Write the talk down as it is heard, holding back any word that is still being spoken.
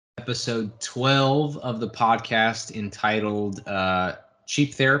episode 12 of the podcast entitled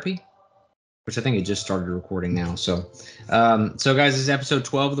Cheap Therapy, which I think it just started recording now. So guys, this is episode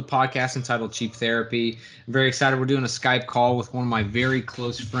 12 of the podcast entitled Cheap Therapy. I'm very excited. We're doing a Skype call with one of my very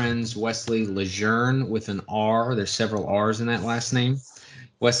close friends, Wesley Lejeune, with an R. There's several R's in that last name.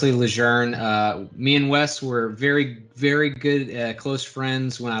 Wesley Lejeune. Me and Wes were very, very good close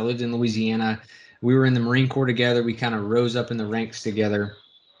friends when I lived in Louisiana. We were in the Marine Corps together. We kind of rose up in the ranks together.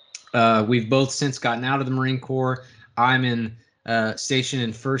 We've both since gotten out of the Marine Corps. I'm stationed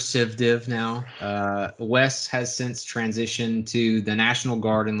in 1st Civ Div now. Wes has since transitioned to the National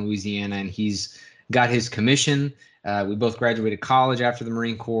Guard in Louisiana, and he's got his commission. We both graduated college after the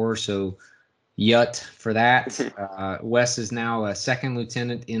Marine Corps, so Yut for that. Wes is now a 2nd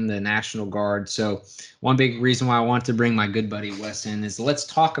lieutenant in the National Guard. So one big reason why I want to bring my good buddy Wes in is let's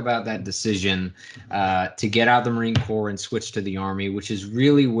talk about that decision to get out of the Marine Corps and switch to the Army, which is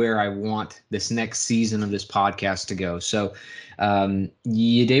really where I want this next season of this podcast to go. So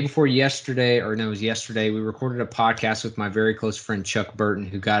the day before yesterday, or no, it was yesterday, we recorded a podcast with my very close friend Chuck Burton,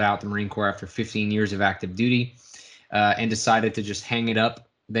 who got out the Marine Corps after 15 years of active duty and decided to just hang it up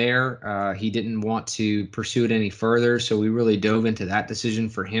there. He didn't want to pursue it any further, so we really dove into that decision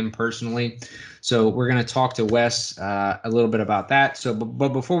for him personally. So we're going to talk to Wes a little bit about that. So, but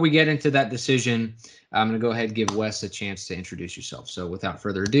before we get into that decision, I'm going to go ahead and give Wes a chance to introduce yourself. So without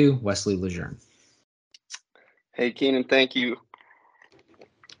further ado, Wesley Lejeune. Hey, Keenan, thank you.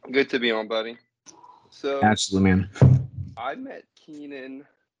 Good to be on, buddy. So Absolutely, man. I met Keenan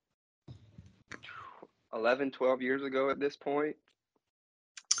 11, 12 years ago at this point.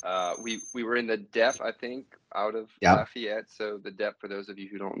 We were in the DEP, I think, out of Lafayette. So the DEP, for those of you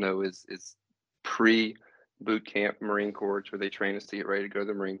who don't know, is pre-boot camp Marine Corps, where they train us to get ready to go to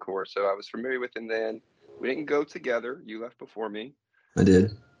the Marine Corps. So I was familiar with him then. We didn't go together. You left before me. I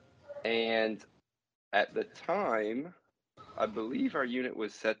did. And at the time, I believe our unit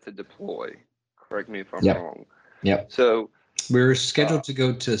was set to deploy. Correct me if I'm wrong. Yep. So we were scheduled to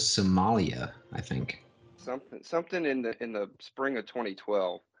go to Somalia, I think. Something in the spring of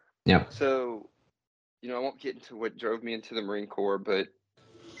 2012. Yeah. So, I won't get into what drove me into the Marine Corps, but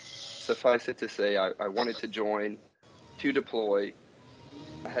suffice it to say, I wanted to join, to deploy.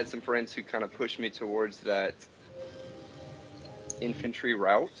 I had some friends who kind of pushed me towards that infantry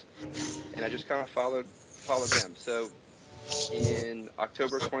route, and I just kind of followed them. So in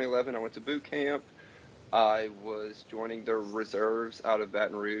October 2011, I went to boot camp. I was joining the reserves out of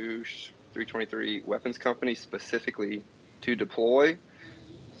Baton Rouge, 323 Weapons Company, specifically to deploy.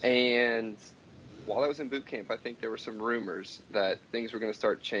 And while I was in boot camp, I think there were some rumors that things were going to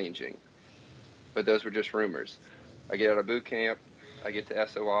start changing. But those were just rumors. I get out of boot camp. I get to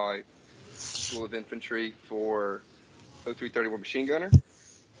SOI, School of Infantry, for 0331 machine gunner.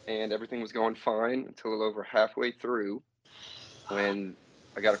 And everything was going fine until a little over halfway through when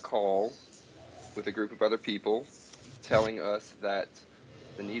I got a call with a group of other people telling us that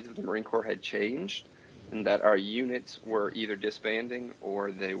the needs of the Marine Corps had changed and that our units were either disbanding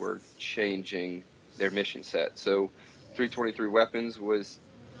or they were changing their mission set. So 323 Weapons was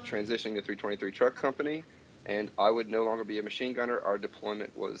transitioning to 323 Truck Company, and I would no longer be a machine gunner. Our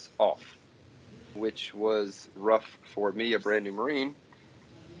deployment was off, which was rough for me, a brand new Marine,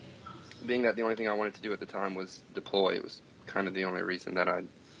 being that the only thing I wanted to do at the time was deploy. It was kind of the only reason that I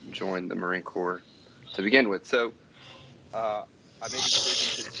joined the Marine Corps to begin with. So I made the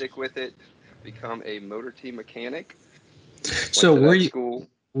decision to stick with it, become a motor team mechanic. So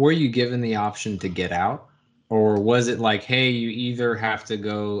were you given the option to get out, or was it like, hey, you either have to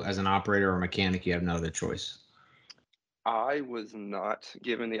go as an operator or a mechanic, you have no other choice? I was not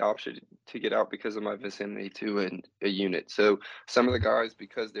given the option to get out because of my vicinity to a unit. So some of the guys,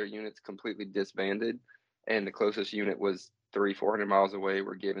 because their units completely disbanded and the closest unit was 300-400 miles away,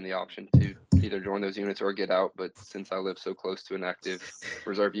 were given the option to either join those units or get out. But since I live so close to an active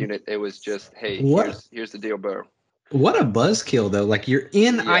reserve unit, it was just, hey, here's the deal, bro. What a buzzkill, though! Like, you're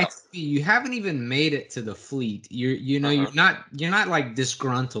in ITB, you haven't even made it to the fleet. You're not like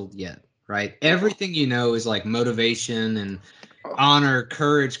disgruntled yet, right? Everything is like motivation and honor,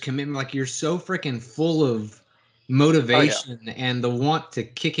 courage, commitment. Like, you're so freaking full of motivation and the want to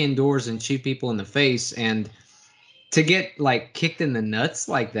kick in doors and shoot people in the face, and to get like kicked in the nuts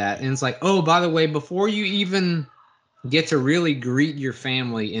like that. And it's like, oh, by the way, before you even get to really greet your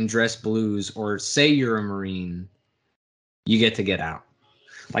family in dress blues or say you're a Marine, you get out.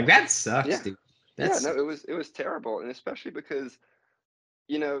 Like, that sucks, dude. No, it was terrible. And especially because,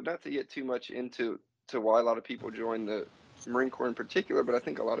 not to get too much into why a lot of people join the Marine Corps in particular, but I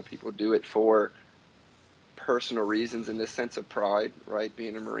think a lot of people do it for personal reasons and this sense of pride, right?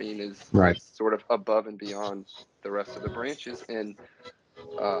 Being a Marine Right. is sort of above and beyond the rest of the branches. And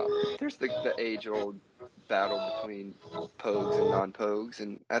there's the age old battle between pogues and non-pogues.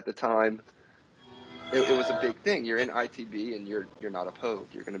 And at the time, it was a big thing. You're in ITB and you're not a pogue.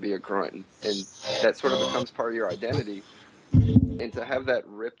 You're going to be a grunt, and that sort of becomes part of your identity. And to have that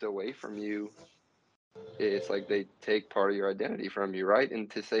ripped away from you, it's like they take part of your identity from you, right? And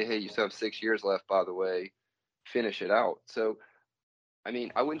to say, hey, you still have 6 years left, by the way, finish it out. So, I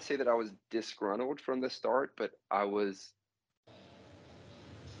mean, I wouldn't say that I was disgruntled from the start, but I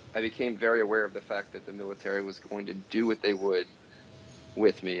became very aware of the fact that the military was going to do what they would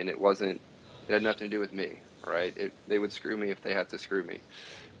with me, and it had nothing to do with me, right? They would screw me if they had to screw me.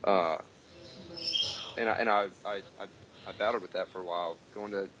 Uh, and I battled with that for a while.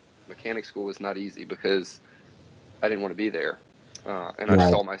 Going to mechanic school was not easy because I didn't want to be there. And Right. I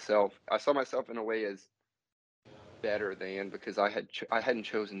saw myself in a way as better than, because I hadn't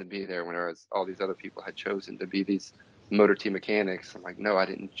chosen to be there, whereas all these other people had chosen to be these motor T mechanics. I'm like, no, I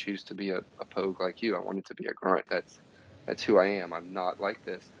didn't choose to be a pogue like you. I wanted to be a grunt. That's who I am. I'm not like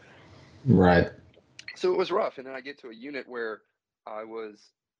this. Right. So it was rough. And then I get to a unit where I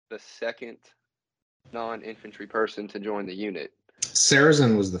was the second non-infantry person to join the unit.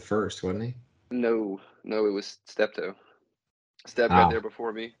 Sarazen was the first, wasn't he? No, it was Steptoe. Step got Oh. there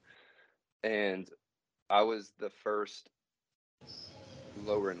before me, and I was the first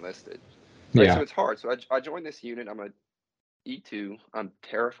lower enlisted. Right, Yeah. so it's hard. So I joined this unit. I'm a E2. I'm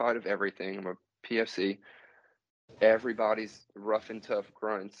terrified of everything. I'm a PFC. Everybody's rough and tough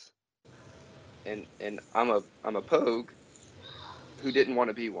grunts, and I'm a pogue who didn't want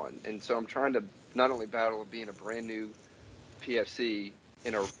to be one. And so I'm trying to not only battle being a brand new PFC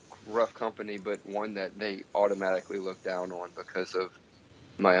in a rough company, but one that they automatically look down on because of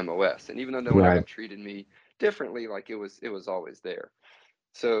my MOS. And even though no one ever Right. treated me differently, like it was always there.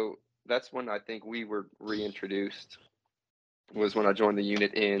 So that's when I think we were reintroduced, was when I joined the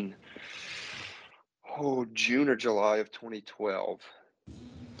unit in June or July of 2012.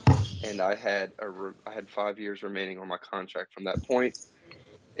 And I had 5 years remaining on my contract from that point,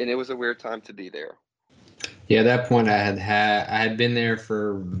 and it was a weird time to be there. Yeah, at that point I had been there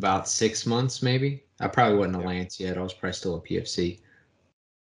for about 6 months, maybe. I probably wasn't a Yeah. Lance yet. I was probably still a PFC.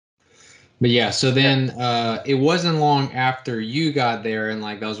 But yeah, so Yeah. then it wasn't long after you got there, and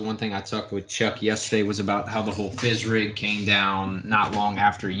like that was one thing I talked with Chuck yesterday, was about how the whole fizz rig came down not long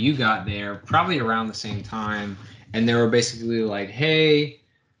after you got there, probably around the same time, and they were basically like, hey,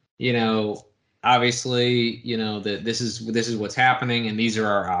 you know, obviously, that this is what's happening, and these are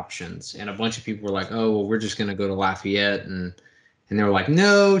our options, and a bunch of people were like, oh, well, we're just gonna go to Lafayette, and they were like,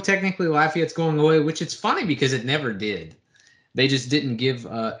 no, technically Lafayette's going away, which it's funny because it never did. They just didn't give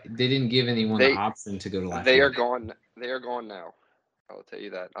anyone the They option to go to they are Lafayette. gone. They are gone now. I'll tell you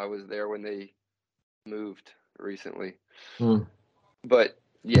that. I was there when they moved recently. Hmm. But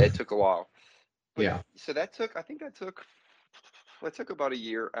yeah, it took a while. But Yeah. so that took about a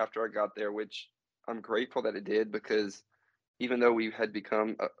year after I got there, which I'm grateful that it did, because even though we had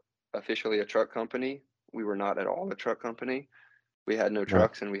become officially a truck company, we were not at all a truck company. We had no Right.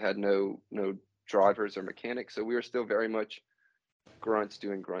 trucks and we had no drivers or mechanics, so we were still very much grunts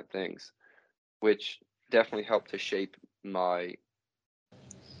doing grunt things, which definitely helped to shape my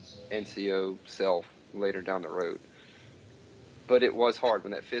NCO self later down the road. But it was hard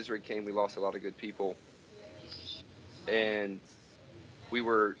when that fizz rig came. We lost a lot of good people, and we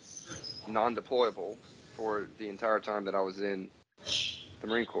were non-deployable for the entire time that I was in the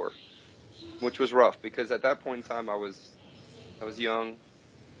Marine Corps, which was rough because at that point in time I was young,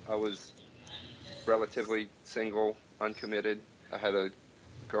 I was relatively single, uncommitted. I had a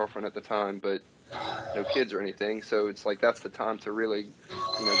girlfriend at the time, but no kids or anything. So it's like that's the time to really,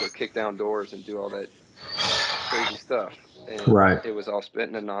 go kick down doors and do all that crazy stuff. And Right. it was all spent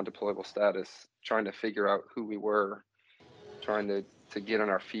in a non-deployable status, trying to figure out who we were, trying to get on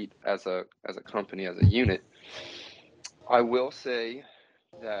our feet as a company, as a unit. I will say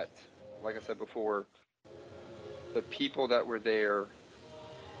that, like I said before, the people that were there,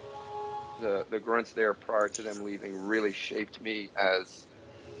 the grunts there prior to them leaving, really shaped me as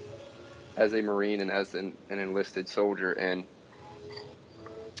a Marine and as an enlisted soldier. And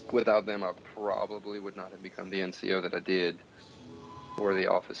without them, I probably would not have become the NCO that I did, or the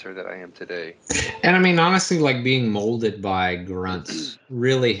officer that I am today. And I mean, honestly, like being molded by grunts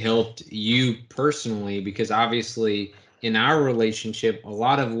really helped you personally, because obviously in our relationship, a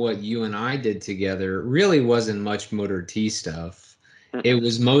lot of what you and I did together really wasn't much motor T stuff. It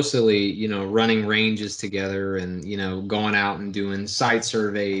was mostly, you know, running ranges together and, you know, going out and doing site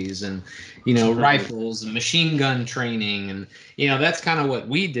surveys and, you know, rifles and machine gun training. And, you know, that's kind of what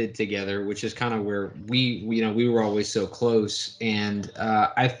we did together, which is kind of where you know, we were always so close. And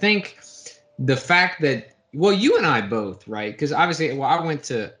I think the fact that, well, you and I both, right? Because obviously, well, I went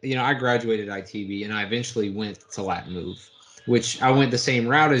to, you know, I graduated ITV and I eventually went to Lat Move, which I went the same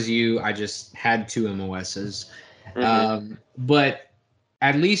route as you. I just had two MOSs. But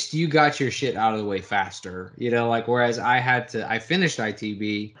at least you got your shit out of the way faster, you know, like whereas I finished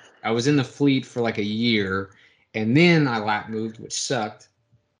ITB, I was in the fleet for like a year, and then I lap moved, which sucked.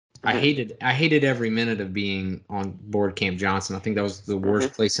 I hated every minute of being on board Camp Johnson. I think that was the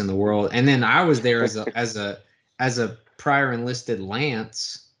worst place in the world. And then I was there as a prior enlisted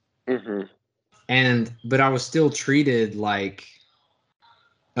Lance, but I was still treated like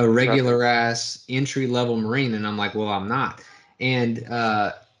a regular ass entry level Marine, and I'm like, well, I'm not. And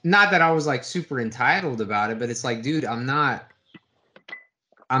not that I was like super entitled about it, but it's like, dude, I'm not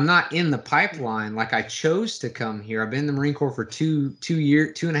in the pipeline. Like I chose to come here. I've been in the Marine Corps for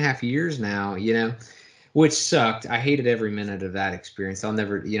 2.5 years now, you know, which sucked. I hated every minute of that experience. I'll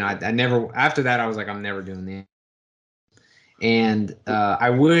never, you know, I never, after that, I was like, I'm never doing that. And I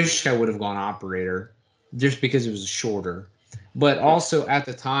wish I would have gone operator just because it was shorter. But also at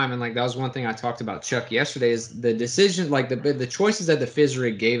the time, and like that was one thing I talked about Chuck yesterday, is the decision, like the choices that the phys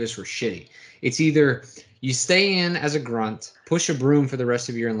rig gave us were shitty. It's either you stay in as a grunt, push a broom for the rest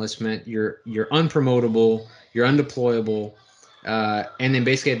of your enlistment, you're unpromotable, you're undeployable, and then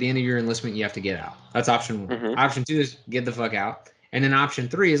basically at the end of your enlistment you have to get out. That's option one. Option two is get the fuck out, and then option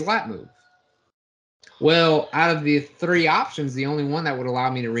three is lat move. Well, out of the three options, the only one that would allow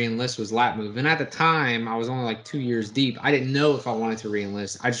me to reenlist was lat move. And at the time, I was only like 2 years deep. I didn't know if I wanted to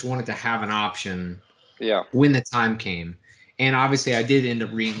reenlist. I just wanted to have an option when the time came. And obviously, I did end up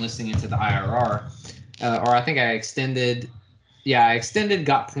reenlisting into the IRR. Or I think I extended. Yeah, I extended,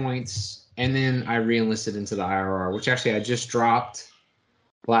 got points, and then I reenlisted into the IRR, which actually I just dropped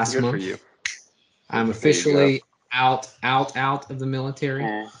last month. Good for you. I'm officially out of the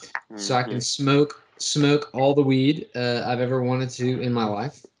military. So I can smoke all the weed I've ever wanted to in my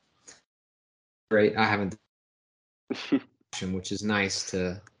life. Great, I haven't, which is nice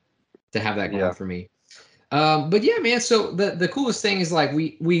to have that going for me. But yeah, man. So the coolest thing is like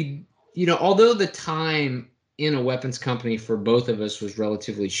we you know, although the time in a weapons company for both of us was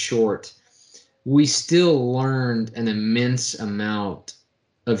relatively short, we still learned an immense amount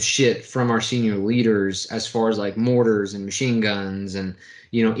of shit from our senior leaders as far as like mortars and machine guns and,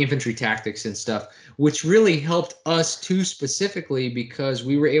 you know, infantry tactics and stuff, which really helped us too specifically because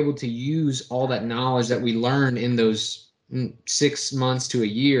we were able to use all that knowledge that we learned in those 6 months to a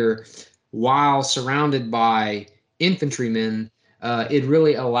year while surrounded by infantrymen. It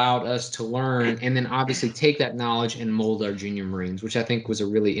really allowed us to learn and then obviously take that knowledge and mold our junior Marines, which I think was a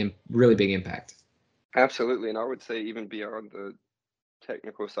really big impact. Absolutely. And I would say even beyond the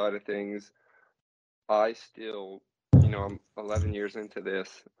technical side of things, I still, you know, I'm 11 years into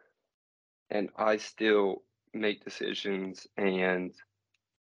this and I still make decisions and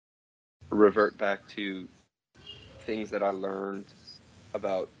revert back to things that I learned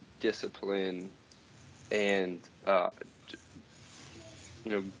about discipline and,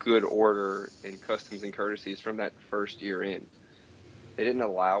 you know, good order and customs and courtesies from that first year in. They didn't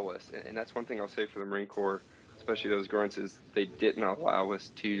allow us, and that's one thing I'll say for the Marine Corps, especially those grunts, is they didn't allow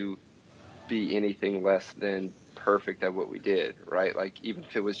us to be anything less than perfect at what we did, right? Like even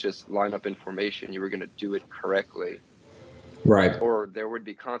if it was just line up in formation, you were going to do it correctly, Right. or there would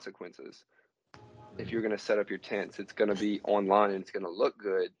be consequences. If you're going to set up your tents, it's going to be online and it's going to look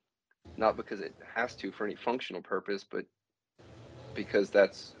good, not because it has to for any functional purpose, but because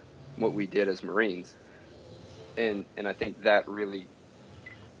that's what we did as Marines. And I think that really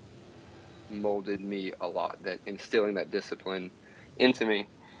molded me a lot, that instilling that discipline into me.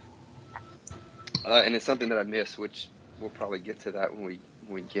 And it's something that I miss, which we'll probably get to that when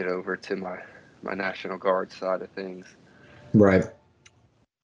we get over to my National Guard side of things. Right.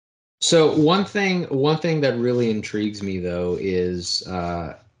 So one thing that really intrigues me though is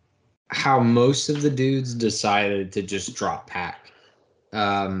how most of the dudes decided to just drop pack.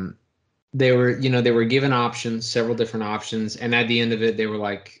 They were given options, several different options, and at the end of it, they were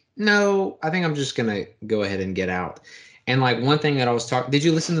like, "No, I think I'm just gonna go ahead and get out." And like one thing that I was talking, did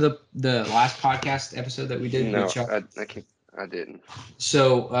you listen to the last podcast episode that we did with Chuck? I didn't.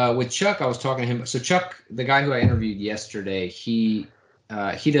 So with Chuck, I was talking to him. So Chuck, the guy who I interviewed yesterday, he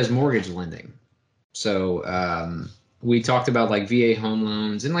does mortgage lending. So we talked about like VA home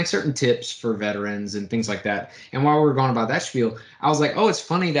loans and like certain tips for veterans and things like that. And while we were going about that spiel, I was like, oh, it's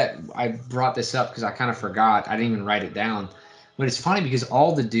funny that I brought this up because I kind of forgot. I didn't even write it down. But it's funny because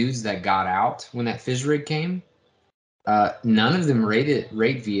all the dudes that got out when that phys rig came, none of them rate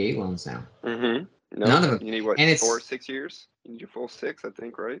VA loans now. Mm-hmm. No, None of them. you need what, And 4 or it's 6 years? You need your full 6, I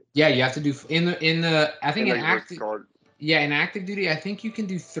think, right? yeah, you have to do in the I think And in like active regard. yeah, in active duty, I think you can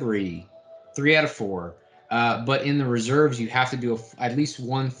do three out of four. But in the reserves, you have to do at least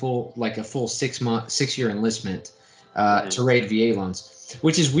one full, like a full 6 year enlistment to rate VA loans,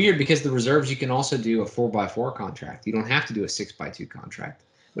 which is weird because the reserves you can also do a 4x4 contract. You don't have to do a 6x2 contract.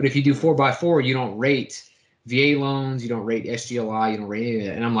 But if you do 4x4, you don't rate VA loans, you don't rate SGLI, you don't rate any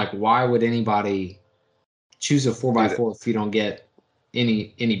of it. And I'm like, why would anybody choose a 4x4 if you don't get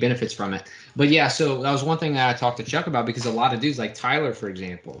any benefits from it? But yeah, so that was one thing that I talked to Chuck about because a lot of dudes like Tyler, for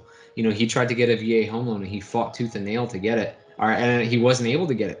example, he tried to get a VA home loan and he fought tooth and nail to get it. All right, and he wasn't able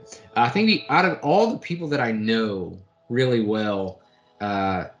to get it. I think out of all the people that I know really well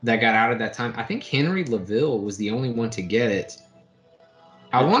that got out at that time, I think Henry LaVille was the only one to get it.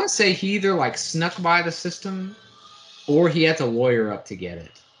 I want to say he either like snuck by the system or he had to lawyer up to get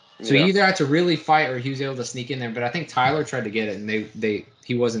it. So he either had to really fight or he was able to sneak in there. But I think Tyler tried to get it, and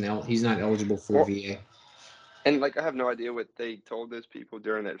he's not eligible for VA. And like I have no idea what they told those people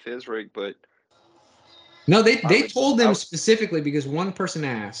during that phys rig, but No, they told them specifically because one person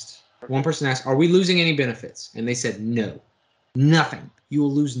asked, are we losing any benefits? And they said no, nothing. You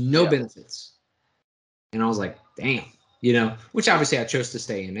will lose no benefits. And I was like, damn, which obviously I chose to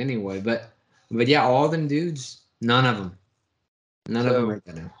stay in anyway. But yeah, all them dudes, none of them right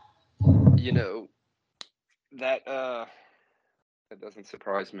now. That doesn't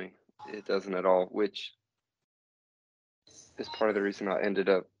surprise me. It doesn't at all, which is part of the reason I ended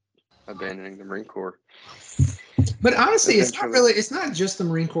up abandoning the Marine Corps. But honestly, it's not just the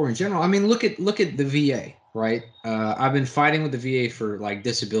Marine Corps in general. I mean, look at the VA, right? I've been fighting with the VA for like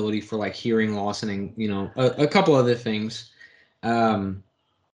disability, for like hearing loss, and a couple other things.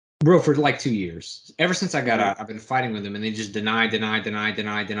 Bro, for like 2 years. Ever since I got out, I've been fighting with them, and they just deny.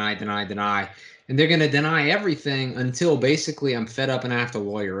 And they're going to deny everything until basically I'm fed up and I have to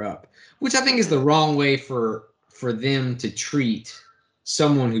lawyer up, which I think is the wrong way for them to treat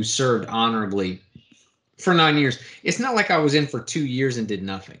someone who served honorably for 9 years. It's not like I was in for 2 years and did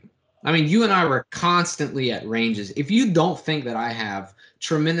nothing. I mean, you and I were constantly at ranges. If you don't think that I have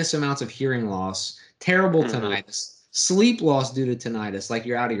tremendous amounts of hearing loss, terrible tinnitus, sleep loss due to tinnitus, like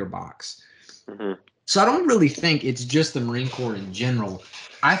you're out of your box. So I don't really think it's just the Marine Corps in general.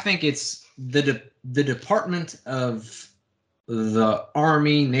 I think it's the Department of the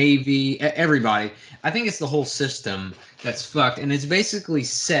Army, Navy, everybody. I think it's the whole system that's fucked, and it's basically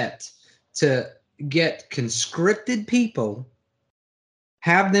set to get conscripted people,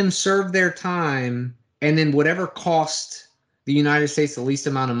 have them serve their time, and then whatever cost the United States the least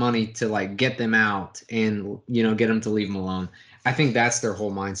amount of money to like get them out and get them to leave them alone. I think that's their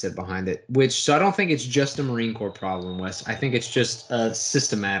whole mindset behind it. So I don't think it's just a Marine Corps problem, Wes. I think it's just a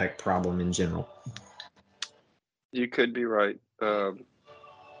systematic problem in general. You could be right. I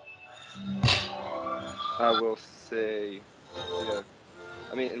will say,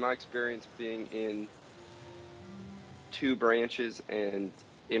 I mean, in my experience being in 2 branches and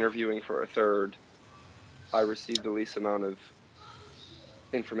interviewing for a third, I received the least amount of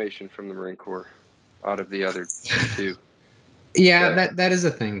information from the Marine Corps out of the other 2. Yeah, that is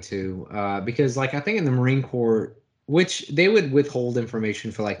a thing too, because like I think in the Marine Corps, which they would withhold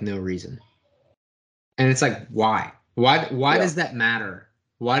information for like no reason, and it's like why does that matter?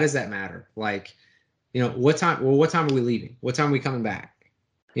 Why does that matter? Like, what time? Well, what time are we leaving? What time are we coming back?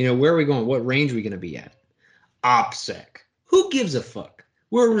 Where are we going? What range are we going to be at? OPSEC. Who gives a fuck?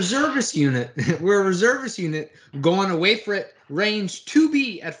 We're a reservist unit. We're a reservist unit going away for it. Range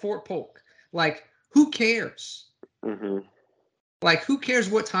 2B at Fort Polk. Like, who cares? Like, who cares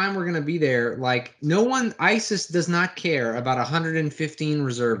what time we're going to be there? Like, ISIS does not care about 115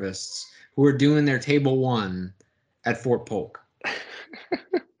 reservists who are doing their table 1 at Fort Polk.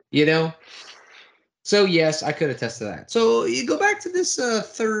 So, yes, I could attest to that. So, you go back to this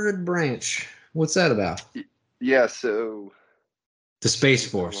third branch. What's that about? Yeah, so... The Space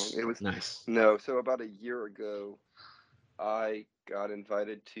Force. It was nice. No, so about a year ago, I got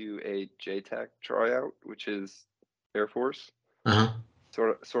invited to a JTAC tryout, which is Air Force.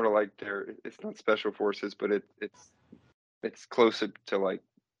 Sort of like it's not Special Forces, but it's closer to like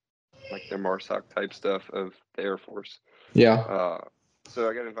their MARSOC type stuff of the Air Force. Yeah. So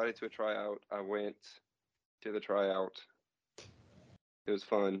I got invited to a tryout. I went to the tryout. It was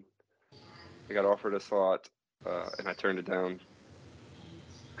fun. I got offered a slot. and I turned it down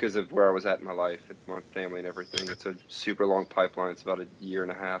because of where I was at in my life and my family and everything. It's a super long pipeline. It's about a year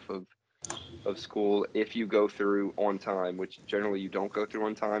and a half of school if you go through on time, which generally you don't go through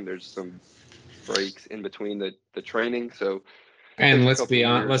on time. There's some breaks in between the training, so it And takes a couple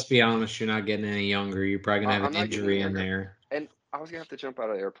let's years. be honest, you're not getting any younger. You're probably gonna have I'm an not getting any injury in younger, there. and I was gonna have to jump out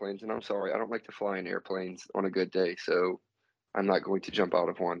of airplanes, and I'm sorry, I don't like to fly in airplanes on a good day, so I'm not going to jump out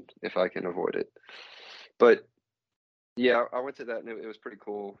of one if I can avoid it. But yeah, I went to that, and it was pretty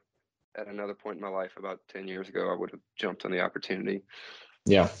cool. At another point in my life, about 10 years ago, I would have jumped on the opportunity.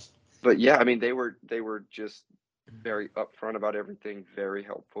 Yeah. But yeah, I mean, they were just very upfront about everything, very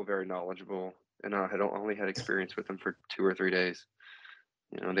helpful, very knowledgeable, and I had only had experience with them for 2 or 3 days.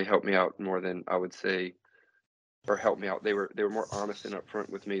 You know, they helped me out more than I would say, or helped me out. They were more honest and upfront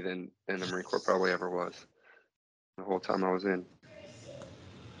with me than the Marine Corps probably ever was the whole time I was in.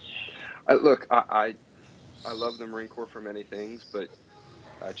 Look, I love the Marine Corps for many things, but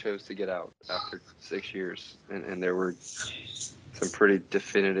I chose to get out after 6 years, and there were some pretty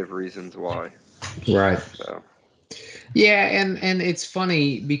definitive reasons why. Right. So Yeah, and it's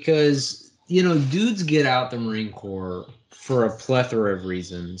funny because dudes get out the Marine Corps for a plethora of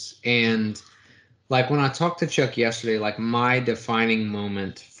reasons. And like when I talked to Chuck yesterday, like my defining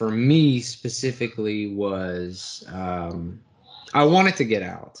moment for me specifically was I wanted to get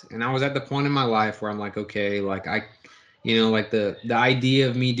out. And I was at the point in my life where I'm like, okay, like like the idea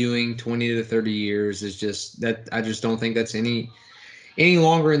of me doing 20 to 30 years is just that I just don't think that's any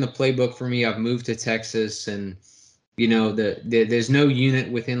longer in the playbook for me. I've moved to Texas, and there's no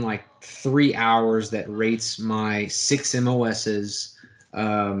unit within like 3 hours that rates my 6 MOSs.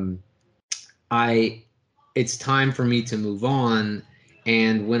 Um, I it's time for me to move on.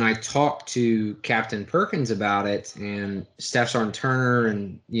 And when I talked to Captain Perkins about it, and Staff Sergeant Turner,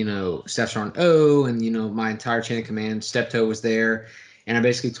 and Staff Sergeant O, and my entire chain of command, Steptoe was there, and I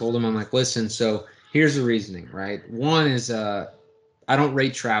basically told him, I'm like, listen, so here's the reasoning, right? One is I don't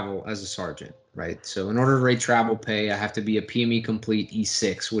rate travel as a sergeant, right? So in order to rate travel pay, I have to be a PME complete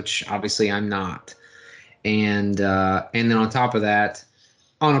E6, which obviously I'm not. And then on top of that,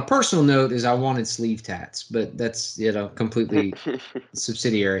 on a personal note, is I wanted sleeve tats, but that's completely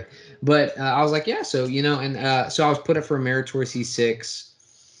subsidiary. But I was like, yeah, so and so I was put up for a meritorious C6,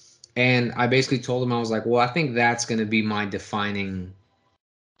 and I basically told him, I was like, well, I think that's going to be my defining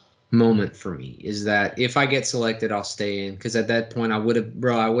moment for me, is that if I get selected, I'll stay in, because at that point I would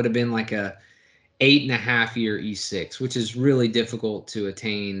have been like a 8.5 year E6, which is really difficult to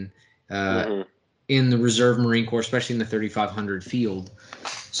attain hmm in the Reserve Marine Corps, especially in the 3,500 field.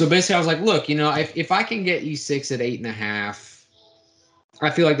 So basically, I was like, look, if I can get E6 at 8.5, I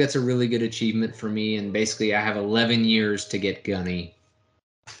feel like that's a really good achievement for me. And basically, I have 11 years to get gunny.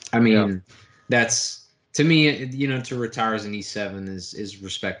 I yeah, mean, that's, to me, to retire as an E7 is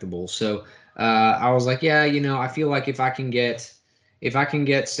respectable. So I was like, yeah, I feel like if I can get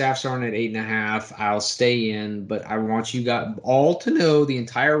Staff Sergeant at 8.5, I'll stay in. But I want you guys all to know, the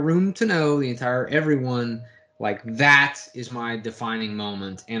entire room to know, the entire everyone, like that is my defining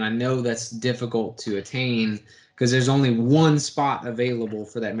moment. And I know that's difficult to attain because there's only one spot available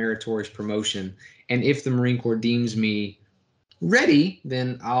for that meritorious promotion. And if the Marine Corps deems me ready,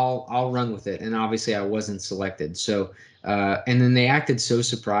 then I'll run with it. And obviously I wasn't selected. So and then they acted so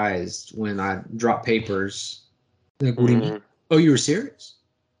surprised when I dropped papers. Like, what do you mean? hmm Oh, you were serious?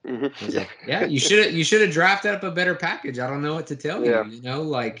 hmm I was like, yeah, you should have drafted up a better package. I don't know what to tell you. yeah,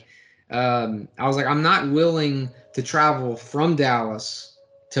 Like I was like, I'm not willing to travel from Dallas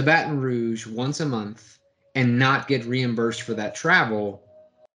to Baton Rouge once a month and not get reimbursed for that travel.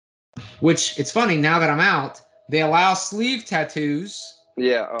 Which, it's funny, now that I'm out, they allow sleeve tattoos.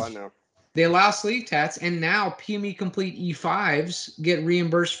 yeah. Oh, I know. They allow sleeve tats, and now PME complete E5s get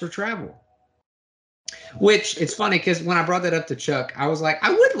reimbursed for travel. Which, it's funny because when I brought that up to Chuck, I was like,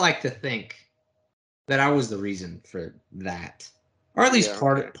 I would like to think that I was the reason for that, or at least Yeah,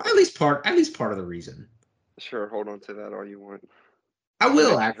 part, of, okay. at least part of the reason. Sure, hold on to that all you want. I It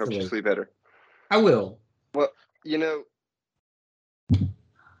will helps you actually. sleep better. I will. Well, you know,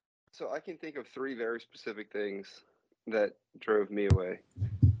 so I can think of three very specific things that drove me away.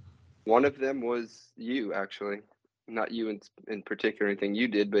 One of them was you, actually. Not you in particular, anything you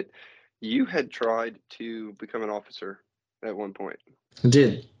did, but you had tried to become an officer at one point. I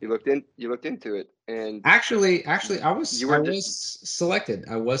did. You looked into it, and Actually, I was you I were was selected.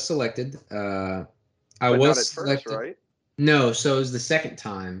 I was selected. I but not was at first, selected. right? No, so it was the second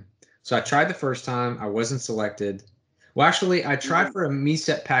time. So I tried the first time. I wasn't selected. Well, actually, I tried Even for a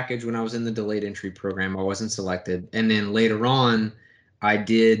MESEP package when I was in the delayed entry program. I wasn't selected. And then later on, I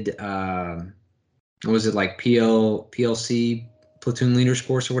did. was it like PLC, platoon leaders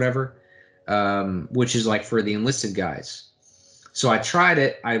course or whatever, which is like for the enlisted guys. So I tried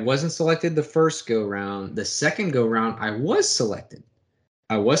it. I wasn't selected the first go round. The second go round, I was selected.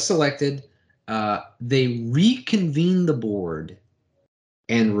 They reconvened the board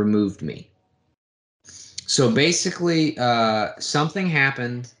and removed me. So basically, something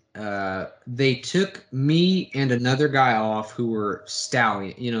happened. They took me and another guy off who were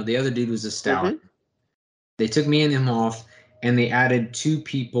stallion. You know, the other dude was a stallion. Mm-hmm. They took me and him off, and they added two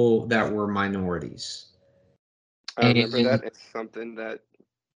people that were minorities. I remember And that. It's something that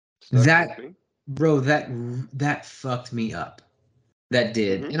stuck with that, me. bro, that fucked me up. That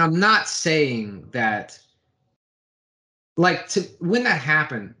did. Mm-hmm. And I'm not saying that, like, to when that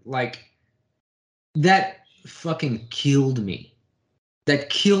happened, like, that fucking killed me. That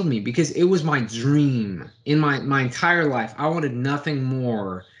killed me because it was my dream in my entire life. I wanted nothing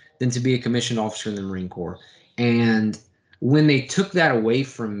more than to be a commissioned officer in the Marine Corps. And when they took that away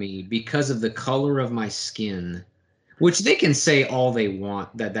from me because of the color of my skin, which they can say all they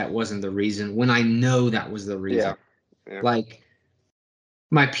want that that wasn't the reason, when I know that was the reason. Yeah. Yeah. Like,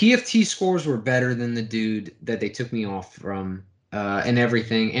 my PFT scores were better than the dude that they took me off from, and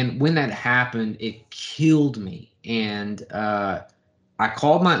everything. And when that happened, it killed me. And I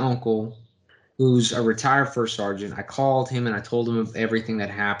called my uncle, who's a retired first sergeant. I called him and I told him of everything that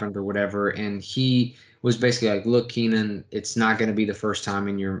happened or whatever. And he was basically like, "Look, Keenan, it's not going to be the first time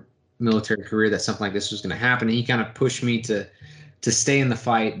in your military career that something like this was going to happen." And he kind of pushed me to stay in the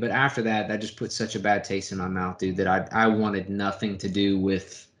fight. But after that, that just put such a bad taste in my mouth, dude, that I wanted nothing to do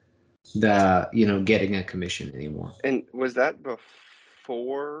with the, getting a commission anymore. And was that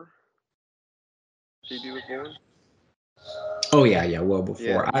before Phoebe was born? Oh yeah, well Yeah.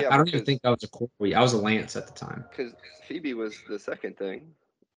 before. I, Yeah. I don't even think I was a corporal. I was a lance at the time. Because Phoebe was the second thing.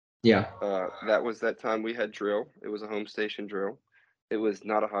 Yeah. That was that time we had drill. It was a home station drill. It was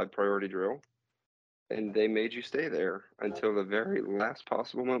not a high priority drill. And they made you stay there until the very last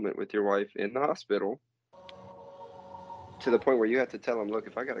possible moment with your wife in the hospital, to the point where you had to tell them, "Look,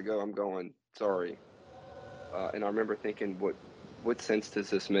 if I gotta go, I'm going. Sorry." And I remember thinking, what sense does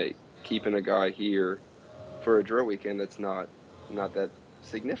this make? Keeping a guy here for a drill weekend that's not that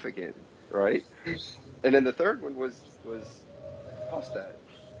significant, right? And then the third one was Hofstad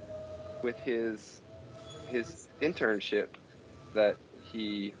with his internship that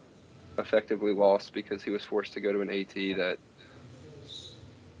he effectively lost because he was forced to go to an AT that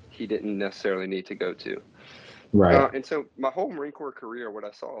he didn't necessarily need to go to. Right. And so my whole Marine Corps career, what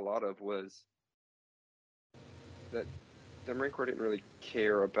I saw a lot of was that the Marine Corps didn't really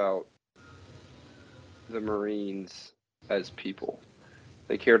care about the Marines as people.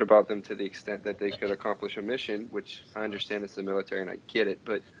 They cared about them to the extent that they could accomplish a mission, which I understand it's the military and I get it,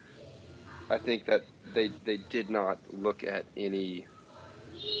 but I think that they did not look at any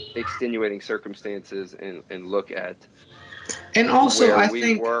extenuating circumstances and look at And also, where I we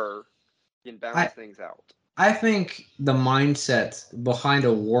think were and I balance things out. I think the mindset behind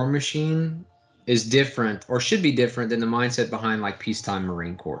a war machine is different or should be different than the mindset behind like peacetime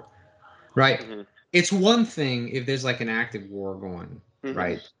Marine Corps, right? Mm-hmm. It's one thing if there's like an active war going, Mm-hmm.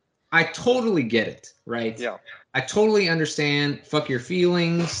 right? I totally get it, right? Yeah, I totally understand. Fuck your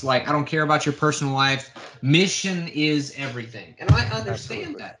feelings. Like, I don't care about your personal life. Mission is everything. And I understand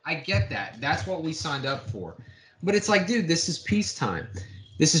absolutely. that. I get that. That's what we signed up for. But it's like, dude, this is peacetime.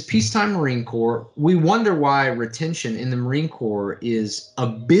 This is peacetime Marine Corps. We wonder why retention in the Marine Corps is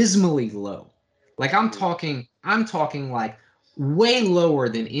abysmally low. Like, Mm-hmm. I'm talking like way lower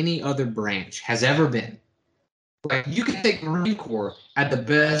than any other branch has ever been. Like, you can take Marine Corps at the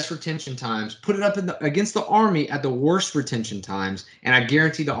best retention times, put it up against the Army at the worst retention times, and I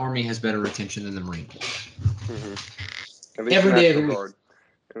guarantee the Army has better retention than the Marine Corps Mm-hmm. At least the every day of the National week. Guard.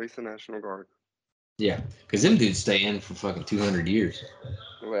 At least the National Guard. Yeah, because them dudes stay in for fucking 200 years.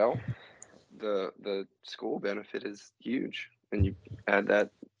 Well, the school benefit is huge, and you add that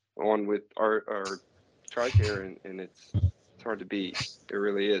on with our TRICARE, and it's hard to beat. It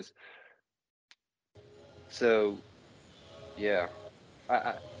really is. So yeah,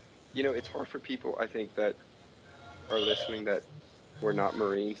 I it's hard for people, I think, that are listening that were not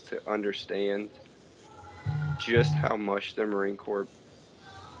Marines to understand just how much the Marine Corps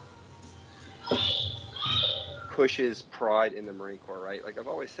pushes pride in the Marine Corps, right? Like, I've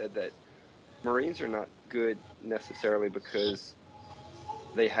always said that Marines are not good necessarily because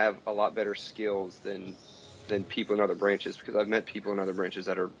they have a lot better skills than people in other branches, because I've met people in other branches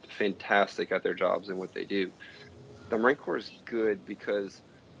that are fantastic at their jobs and what they do. The Marine Corps is good because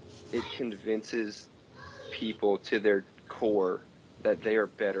it convinces people to their core that they are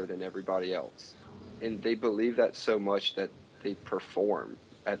better than everybody else. and they believe that so much that they perform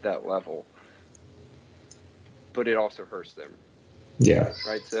at that level, but it also hurts them. Yeah.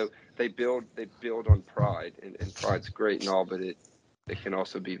 Right. So they build on pride, and pride's great and all, but it can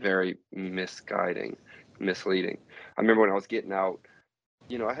also be very misleading. I remember when I was getting out,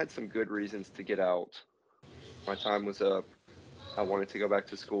 I had some good reasons to get out. My time was up. I wanted to go back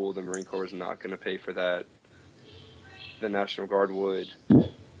to school. The Marine Corps was not going to pay for that. The National Guard would.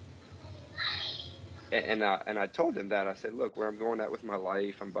 And I told them that. I said, look, where I'm going at with my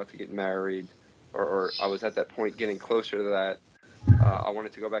life, I'm about to get married, or I was at that point getting closer to that. I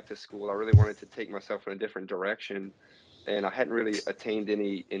wanted to go back to school. I really wanted to take myself in a different direction, and I hadn't really attained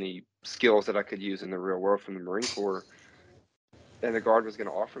any skills that I could use in the real world from the Marine Corps. And the Guard was going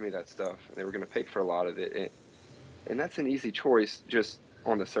to offer me that stuff, and they were going to pay for a lot of it. And that's an easy choice just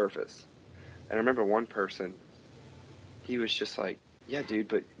on the surface. And I remember one person, he was just like, yeah, dude,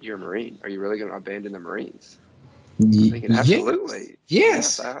 but you're a Marine. Are you really going to abandon the Marines? I'm thinking, Yes. absolutely.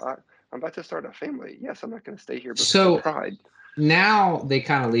 Yes. I'm about to start a family. Yes, I'm not going to stay here because of So pride. now they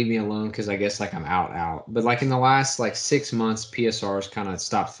kind of leave me alone because I guess like I'm out. But like in the last like 6 months, PSRs kind of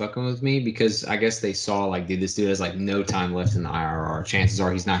stopped fucking with me because I guess they saw like, dude, this dude has like no time left in the IRR. Chances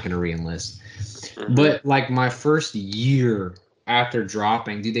are he's not going to re-enlist. Mm-hmm. But like my first year after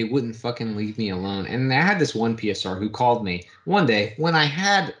dropping, dude, they wouldn't fucking leave me alone. And I had this one PSR who called me one day when I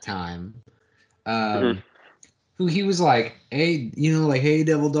had time. Mm-hmm. Who he was like, hey, like, hey,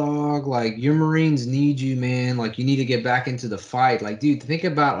 Devil Dog, like, your Marines need you, man. Like, you need to get back into the fight. Like, dude, think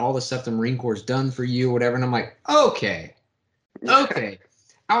about all the stuff the Marine Corps has done for you or whatever. And I'm like, okay.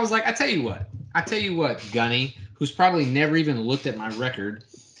 I was like, I tell you what, Gunny, who's probably never even looked at my record,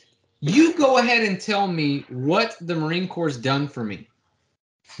 you go ahead and tell me what the Marine Corps has done for me.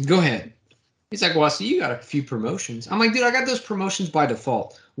 Go ahead. He's like, well, I see you got a few promotions. I'm like, dude, I got those promotions by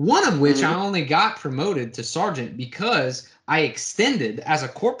default. One of which I only got promoted to sergeant because I extended as a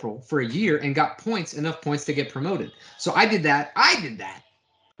corporal for a year and got enough points to get promoted. So I did that,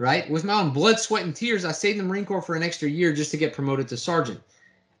 right? With my own blood, sweat, and tears, I stayed in the Marine Corps for an extra year just to get promoted to sergeant.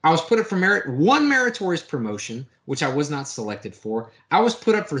 I was put up for one meritorious promotion, which I was not selected for. I was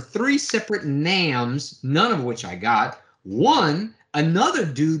put up for 3 separate NAMs, none of which I got. Another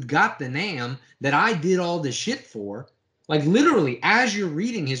dude got the NAM that I did all the shit for. Like literally, as you're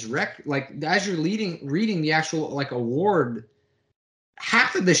reading his as you're reading the actual like award,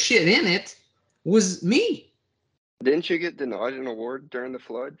 half of the shit in it was me. Didn't you get denied an award during the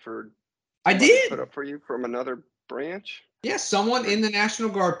flood for I somebody did. put up for you from another branch? Yeah, someone in the National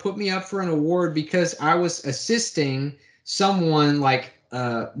Guard put me up for an award because I was assisting someone like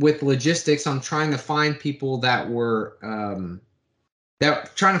with logistics on trying to find people that were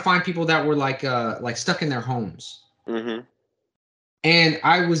like stuck in their homes. Mm-hmm. And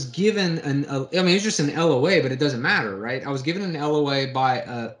I was given it's just an LOA, but it doesn't matter, right? I was given an LOA by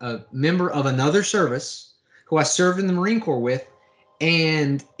a member of another service who I served in the Marine Corps with,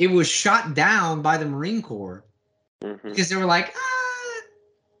 and it was shot down by the Marine Corps because they were like,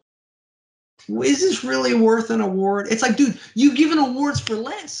 is this really worth an award? It's like, dude, you given awards for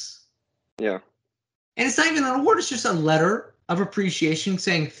less. Yeah. And it's not even an award, it's just a letter of appreciation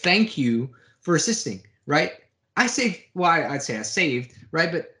saying thank you for assisting, right? I'd say I saved,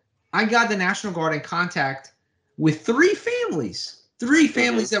 right? But I got the National Guard in contact with 3 families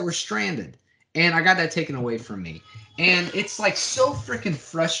that were stranded. And I got that taken away from me. And it's like so freaking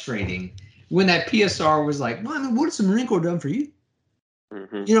frustrating when that PSR was like, well, I mean, what has the Marine Corps done for you?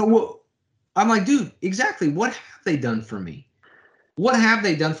 I'm like, dude, exactly. What have they done for me? What have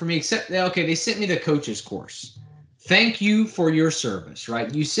they done for me? Except, okay, they sent me the coach's course. Thank you for your service,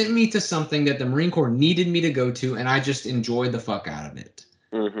 right? You sent me to something that the Marine Corps needed me to go to, and I just enjoyed the fuck out of it.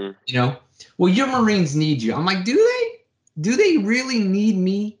 Well, your Marines need you. I'm like, do they? Do they really need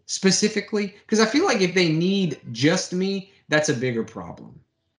me specifically? Because I feel like if they need just me, that's a bigger problem.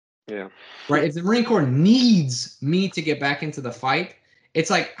 Yeah. Right? If the Marine Corps needs me to get back into the fight,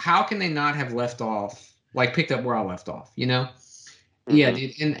 it's like, how can they not have picked up where I left off, Yeah,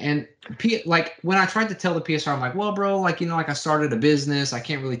 dude. And like when I tried to tell the PSR, I'm like, well, bro, like, like I started a business. I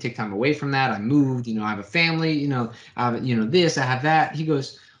can't really take time away from that. I moved, I have a family, I have, this, I have that. He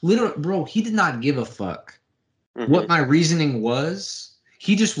goes, literally, bro, he did not give a fuck what my reasoning was.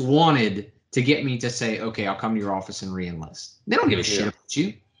 He just wanted to get me to say, okay, I'll come to your office and re-enlist. They don't give a shit about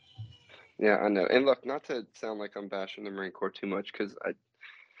you. Yeah, I know. And look, not to sound like I'm bashing the Marine Corps too much, because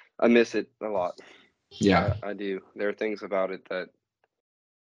I miss it a lot. Yeah. I do. There are things about it that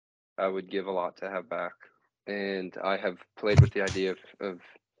I would give a lot to have back. And I have played with the idea of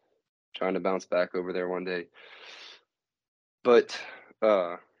trying to bounce back over there one day. But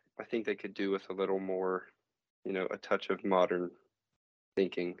I I think they could do with a little more, a touch of modern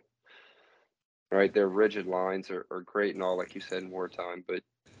thinking. Right? Their rigid lines are great and all, like you said, in wartime, but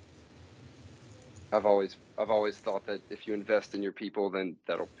I've always thought that if you invest in your people, then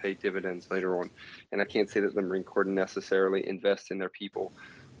that'll pay dividends later on. And I can't say that the Marine Corps necessarily invests in their people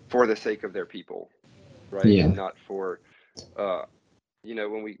for the sake of their people, right? Yeah. And not for,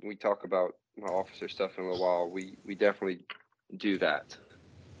 when we talk about my officer stuff in a little while, we definitely do that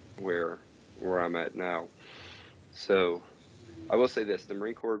where I'm at now. So I will say this: the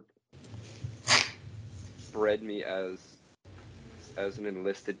Marine Corps bred me as an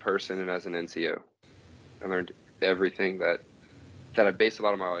enlisted person and as an NCO. I learned everything that I base a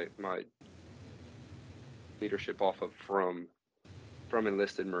lot of my leadership off of from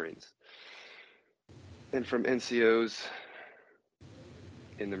enlisted Marines and from NCOs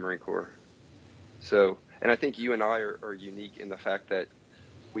in the Marine Corps. So, and I think you and I are unique in the fact that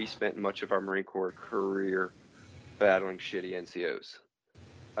we spent much of our Marine Corps career battling shitty NCOs.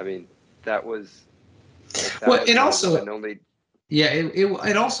 I mean, that was Well, it kind of the also, one and only. yeah,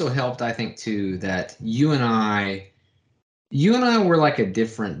 it also helped, I think, too, that you and I were like a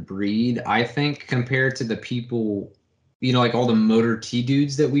different breed, I think, compared to the people, like all the motor T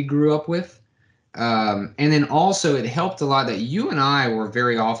dudes that we grew up with. And then also it helped a lot that you and I were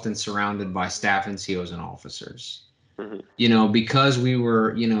very often surrounded by staff NCOs and officers. Because we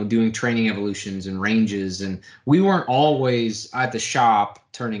were, doing training evolutions and ranges, and we weren't always at the shop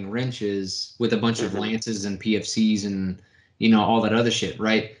turning wrenches with a bunch of lances and PFCs and, all that other shit,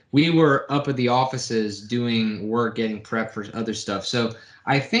 right? We were up at the offices doing work, getting prep for other stuff. So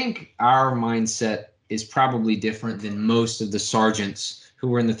I think our mindset is probably different than most of the sergeants who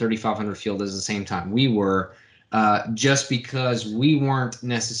were in the 3500 field at the same time we were. Just because we weren't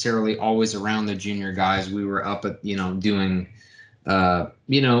necessarily always around the junior guys, we were up at, doing, more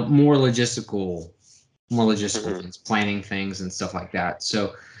logistical things, planning things and stuff like that.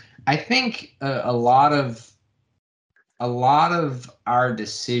 So I think a lot of our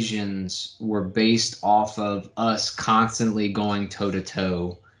decisions were based off of us constantly going toe to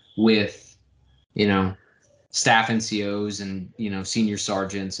toe with, staff NCOs and, senior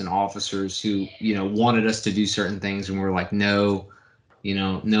sergeants and officers who, wanted us to do certain things. And we're like, no,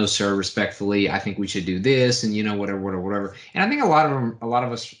 no, sir, respectfully, I think we should do this and, whatever. And I think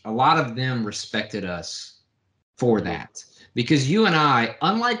a lot of them respected us for that, because you and I,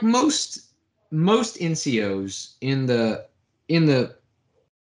 unlike most NCOs in the,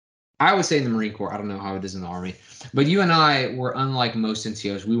 I would say in the Marine Corps, I don't know how it is in the Army, but you and I were unlike most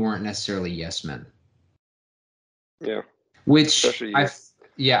NCOs. We weren't necessarily yes men. Yeah. Which Especially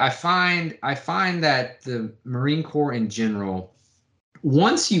you. I find that the Marine Corps in general,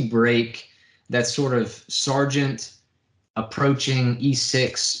 once you break that sort of sergeant approaching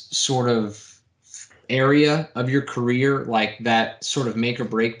E6 sort of area of your career, like that sort of make or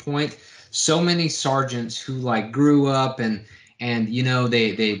break point, so many sergeants who like grew up and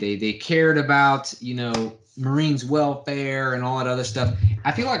they cared about, Marines welfare and all that other stuff.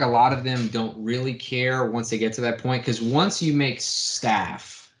 I feel like a lot of them don't really care once they get to that point, because once you make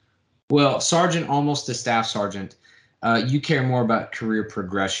staff, well, sergeant almost to staff sergeant, you care more about career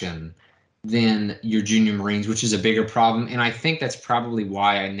progression than your junior Marines, which is a bigger problem. And I think that's probably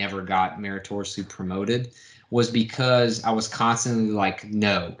why I never got meritoriously promoted, was because I was constantly like,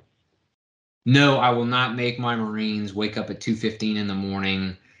 no, I will not make my Marines wake up at 2:15 in the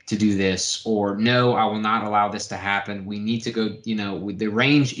morning to do this, or no, I will not allow this to happen. We need to go, the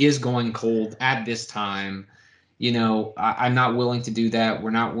range is going cold at this time. I'm not willing to do that. We're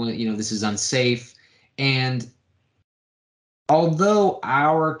not willing, this is unsafe. And although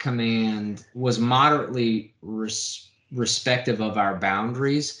our command was moderately respective of our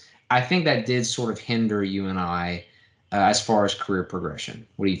boundaries, I think that did sort of hinder you and I as far as career progression.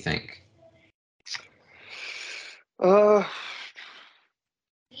 What do you think?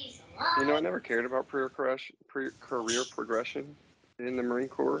 I never cared about career progression in the Marine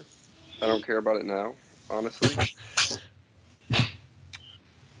Corps. I don't care about it now, honestly.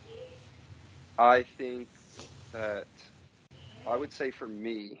 I think that I would say for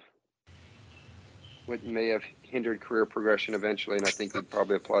me, what may have hindered career progression eventually, and I think would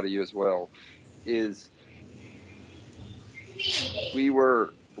probably apply to you as well, is we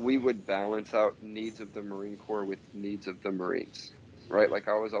would balance out needs of the Marine Corps with needs of the Marines, right? Like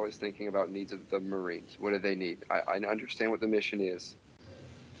I was always thinking about needs of the Marines. What do they need? I understand what the mission is.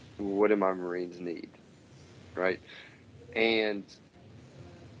 What do my Marines need, right? And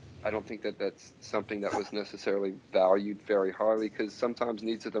I don't think that that's something that was necessarily valued very highly, because sometimes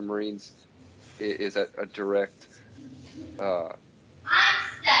needs of the Marines is a direct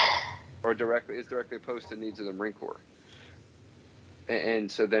or is directly opposed to the needs of the Marine Corps.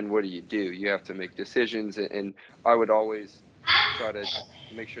 And so then what do? You have to make decisions, and I would always try to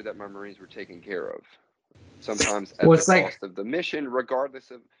make sure that my Marines were taken care of, sometimes Well, at the it's like, cost of the mission,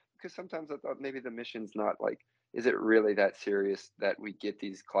 regardless of, because sometimes I thought maybe the mission's not like, is it really that serious that we get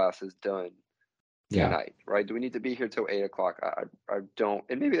these classes done yeah, tonight, right? Do we need to be here till 8 o'clock? I don't,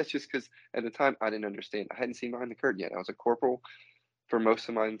 and maybe that's just because at the time I didn't understand. I hadn't seen behind the curtain yet. I was a corporal for most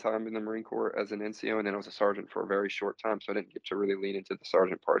of my time in the Marine Corps as an NCO, and then I was a sergeant for a very short time, so I didn't get to really lean into the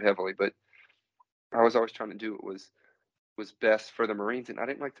sergeant part heavily. But I was always trying to do what was best for the Marines, and I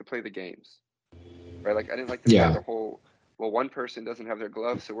didn't like to play the games, right? Like I didn't like to play yeah, the whole, well, one person doesn't have their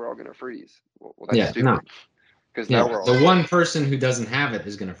gloves, so we're all going to freeze. Well, that's yeah, no, stupid, because now yeah. we're all The dead. one person who doesn't have it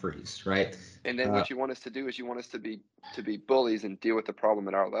is going to freeze, right? And then what you want us to do is you want us to be bullies and deal with the problem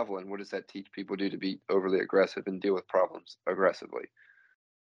at our level. And what does that teach people to be overly aggressive and deal with problems aggressively?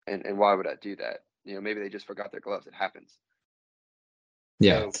 And why would I do that? Maybe they just forgot their gloves. It happens.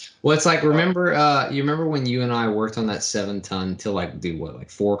 Yeah. So Well, it's like, you remember when you and I worked on that 7 ton till like, do what, like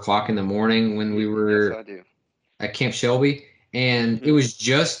 4 o'clock in the morning when we yes, I were do. at Camp Shelby? And it Hmm. was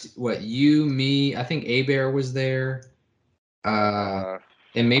just what, you, me, I think Bear was there, uh, Uh,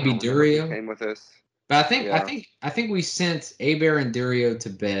 and I maybe don't remember if he Durio. came with us. But Yeah, I think we sent Bear and Durio to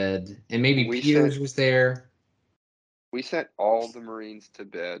bed, and maybe we sent Peters was there. we sent all the Marines to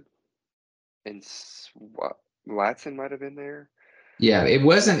bed, and what, Latson might have been there. Yeah, it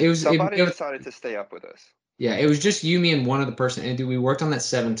wasn't. Somebody It was. decided to stay up with us. Yeah, it was just you, me, and one other person. And dude, we worked on that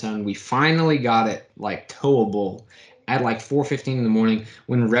 7 ton. We finally got it like towable at like 4:15 in the morning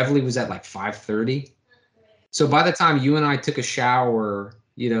when Reveille was at like 5:30. So by the time you and I took a shower,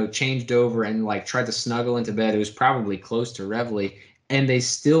 changed over and like tried to snuggle into bed, it was probably close to Reveille, and they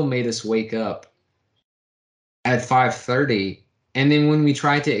still made us wake up at 5:30. And then when we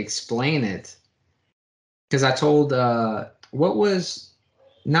tried to explain it, because I told what was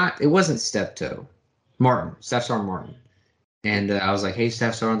not it wasn't Steptoe, Martin, Staff Sergeant Martin. Hmm. And I was like, hey,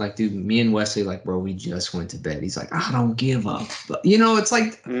 Staff Sergeant, like, dude, me and Wesley, like, bro, we just went to bed. He's like, I don't give up. But, it's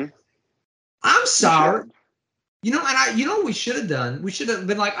like, Hmm. I'm You sorry. should. What we should have done? We should have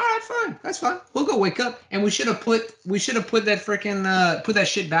been like, all right, fine. That's fine. We'll go wake up. And we should have put that freaking, put that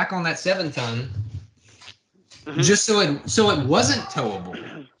shit back on that 7 ton Hmm. just so it wasn't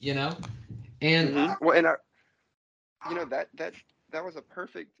towable, you know? And, Hmm. Well, and that was a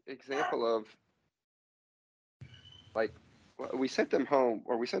perfect example of, like, we sent them home,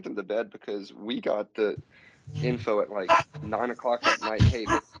 or we sent them to bed because we got the info at like 9 o'clock at night. Hey,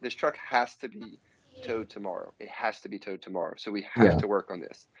 this truck has to be towed tomorrow. It has to be towed tomorrow. So we have yeah. to work on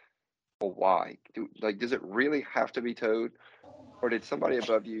this. Well, why? Does it really have to be towed? Or did somebody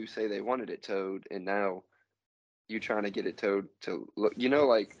above you say they wanted it towed, and now you trying to get it towed to look,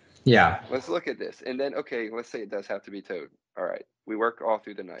 like, Yeah. let's look at this. And then, okay, let's say it does have to be towed. All right. We work all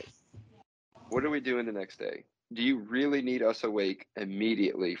through the night. What are we doing the next day? Do you really need us awake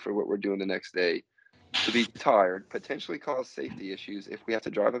immediately for what we're doing the next day, to be tired, potentially cause safety issues if we have to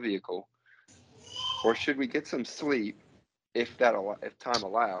drive a vehicle? Or should we get some sleep if time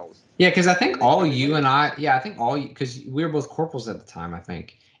allows, Yeah, because I and think then all come in you and later? I, yeah, I think all you, because we were both corporals at the time, I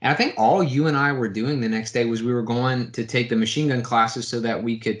think. And I think all you and I were doing the next day was we were going to take the machine gun classes so that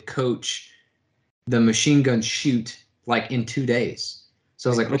we could coach the machine gun shoot like in 2 days. So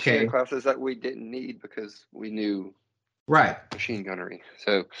I was And like, machine gun okay, classes that we didn't need because we knew right. machine gunnery.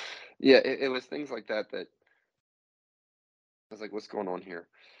 So yeah, it was things like that I was like, what's going on here?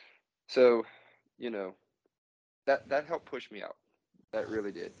 So, you know, that helped push me out. That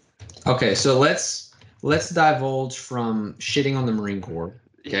really did. Okay, so let's divulge from shitting on the Marine Corps,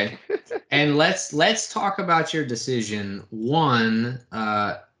 okay? And let's talk about your decision, one,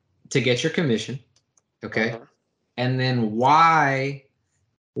 to get your commission, okay? Uh-huh. And then why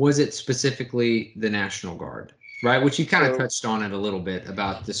was it specifically the National Guard, right? Which you kind of So touched on it a little bit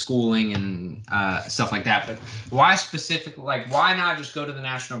about the schooling and stuff like that. But why specifically, like, why not just go to the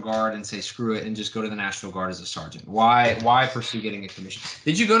National Guard and say screw it and just go to the National Guard as a sergeant? Why pursue getting a commission?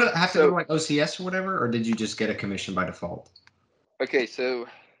 Did you have to go to so like OCS or whatever, or did you just get a commission by default? okay, so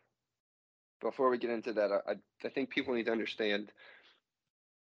before we get into that, I think people need to understand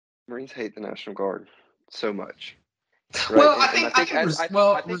Marines hate the National Guard so much, right? Well, And I I think think as I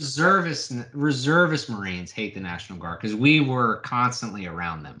think as reservist Marines hate the National Guard because we were constantly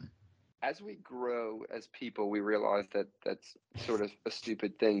around them. as we grow as people, we realize that that's sort of a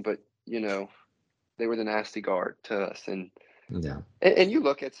stupid thing, but they were the nasty guard to us, Yeah. and you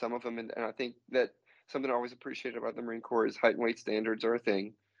look at some of them, and I think that something I always appreciated about the Marine Corps is height and weight standards are a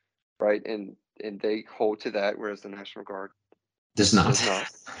thing, right? And they hold to that, whereas the National Guard Does not. Does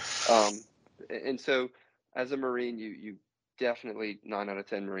not. And so as a Marine, you definitely 9 out of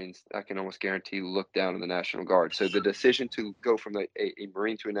 10 Marines, I can almost guarantee, look down in the National Guard. So the decision to go from a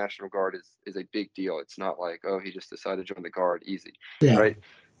Marine to a National Guard is a big deal. It's not like, oh, he just decided to join the Guard, easy, right?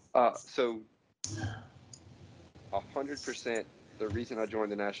 So 100%, the reason I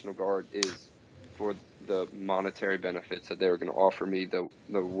joined the National Guard is for the monetary benefits that they were going to offer me, the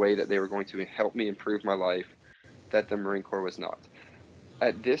way that they were going to help me improve my life, that the Marine Corps was not.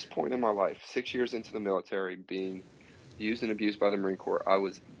 At this point in my life, 6 years into the military, being used and abused by the Marine Corps, I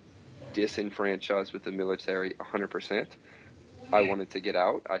was disenfranchised with the military 100%. I wanted to get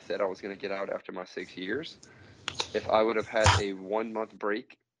out. I said I was going to get out after my 6 years. If I would have had a 1-month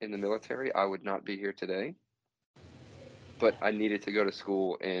break in the military, I would not be here today. But I needed to go to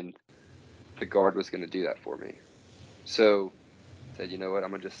school, and the Guard was going to do that for me. So I said, you know what,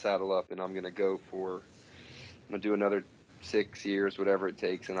 I'm going to just saddle up, and I'm going to do another 6 years, whatever it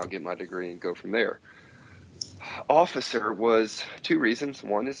takes, and I'll get my degree and go from there. Officer was 2 reasons.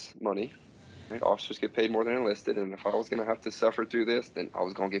 One is money. Right? Officers get paid more than enlisted, and if I was going to have to suffer through this, then I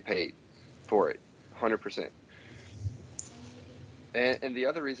was going to get paid for it, 100%. And the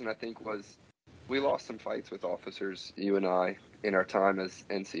other reason, I think, was we lost some fights with officers, you and I, in our time as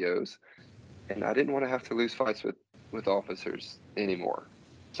NCOs, and I didn't want to have to lose fights with officers anymore.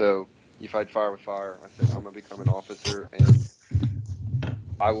 So you fight fire with fire. I said, I'm going to become an officer, and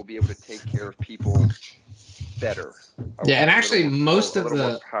I will be able to take care of people better. I will Yeah, have and a little actually,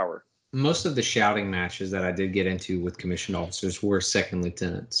 more power. most of the shouting matches that I did get into with commissioned officers were second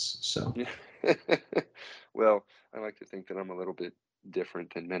lieutenants. So, Well, I like to think that I'm a little bit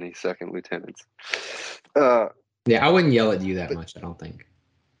different than many second lieutenants. yeah, I wouldn't yell at you that much, I don't think.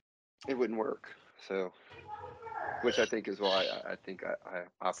 It wouldn't work. So, which I think is why I think I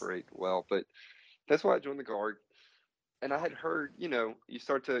operate well. But that's why I joined the Guard. And I had heard, you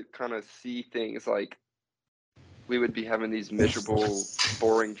start to kind of see things like we would be having these miserable,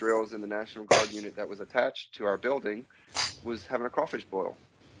 boring drills, in the National Guard unit that was attached to our building was having a crawfish boil,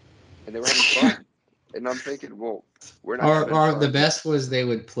 and they were having fun. And I'm thinking, well, we're not having Or the fun. best was they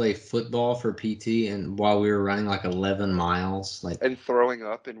would play football for PT, and while we were running like 11 miles, like And throwing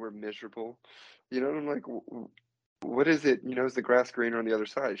up, and we're miserable. And I'm like, what is it? Is the grass greener on the other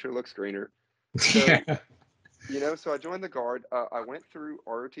side? It sure looks greener. So, yeah. so I joined the Guard. I went through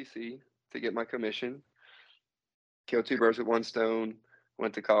ROTC to get my commission, killed 2 birds with 1 stone,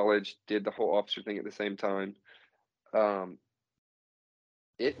 went to college, did the whole officer thing at the same time.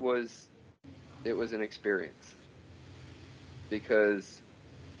 It was an experience because,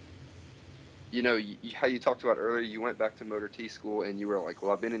 how you talked about earlier, you went back to Motor T school and you were like,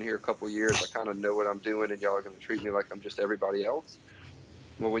 well, I've been in here a couple of years. I kind of know what I'm doing, and y'all are going to treat me like I'm just everybody else.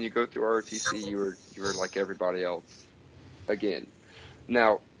 Well, when you go through ROTC, you were like everybody else again.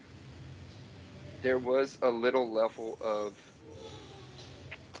 Now, there was a little level of,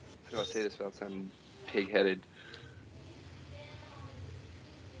 how do I say this without sounding pig-headed?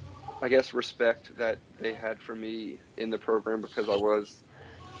 I guess respect that they had for me in the program because I was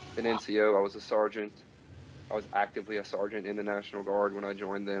an NCO. I was a sergeant. I was actively a sergeant in the National Guard when I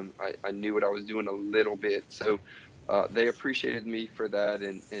joined them. I knew what I was doing a little bit. So they appreciated me for that,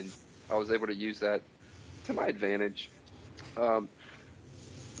 and I was able to use that to my advantage. I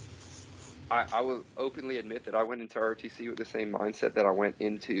will openly admit that I went into ROTC with the same mindset that I went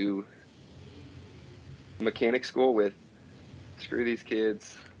into mechanic school with. Screw these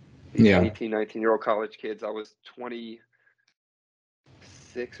kids, these Yeah. 18, 19-year-old college kids. I was 26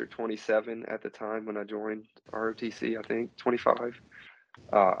 or 27 at the time when I joined ROTC, I think, 25.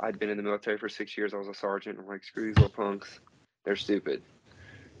 I'd been in the military for 6 years. I was a sergeant. I'm like, screw these little punks. They're stupid.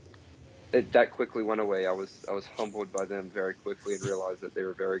 That quickly went away. I was humbled by them very quickly and realized that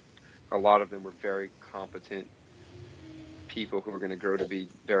a lot of them were very competent people who were going to grow to be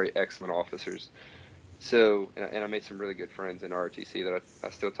very excellent officers. So, and I made some really good friends in ROTC that I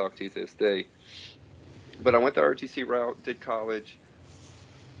still talk to this day. But I went the ROTC route, did college.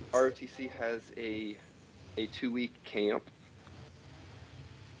 ROTC has a 2-week camp,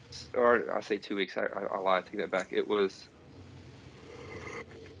 or I say 2 weeks. I lie. I take that back. It was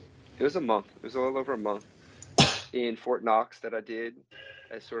a month. It was a little over a month in Fort Knox that I did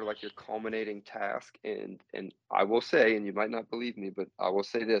as sort of like your culminating task. And I will say, and you might not believe me, but I will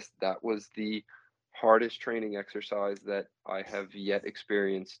say this: that was the hardest training exercise that I have yet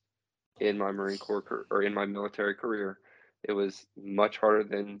experienced in my Marine Corps or in my military career. It was much harder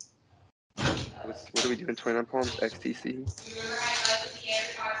than what do we do in 29 Palms? XTC.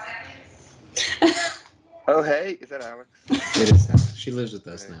 Oh, hey, is that Alex? It is. She lives with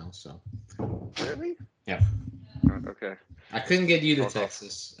us Okay. now, so. Really? Yeah. Okay. I couldn't get you to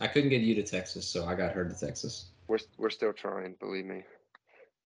Texas. I couldn't get you to Texas, so I got her to Texas. We're still trying, believe me.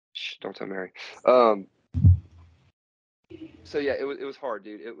 Shh, don't tell Mary. So yeah, it was hard,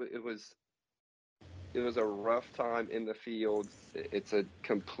 dude. It was a rough time in the field. It's a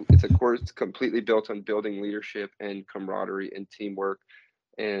course completely built on building leadership and camaraderie and teamwork,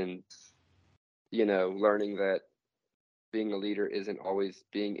 and learning that being a leader isn't always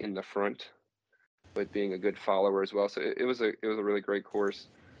being in the front, but being a good follower as well. So it was a really great course,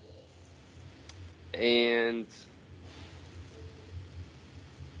 and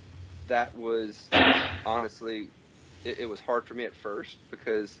that was honestly it was hard for me at first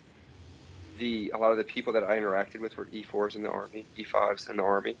because a lot of the people that I interacted with were E4s in the Army, E5s in the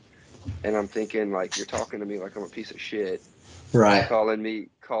Army, and I'm thinking like, you're talking to me like I'm a piece of shit, Right? calling me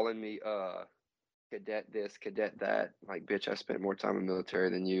cadet this, cadet that. Like, bitch, I spent more time in the military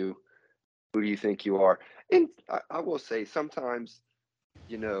than you. Who do you think you are? And I will say sometimes,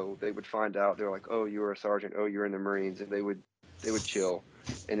 they would find out. They're like, oh, you're a sergeant. Oh, you're in the Marines, and they would chill,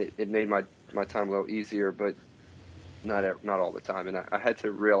 and it made my time a little easier, but not all the time. And I had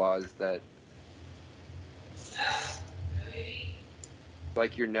to realize that,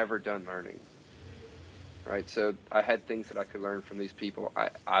 like, you're never done learning, right? So I had things that I could learn from these people.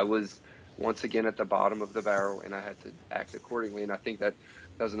 I was once again at the bottom of the barrel, and I had to act accordingly. And I think that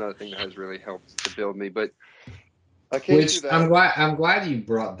was another thing that has really helped to build me. But I came Which through that. I'm glad you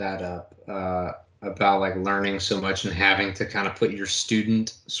brought that up about like learning so much and having to kind of put your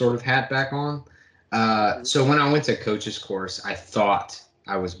student sort of hat back on. So when I went to coach's course, I thought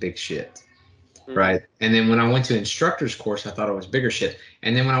I was big shit, right? And then when I went to instructor's course, I thought I was bigger shit.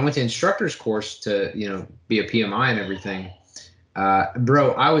 And then when I went to instructor's course to be a PMI and everything,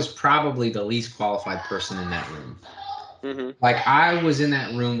 bro, I was probably the least qualified person in that room. Like, I was in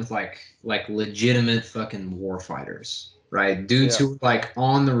that room with like legitimate fucking war fighters, right? Dudes who were like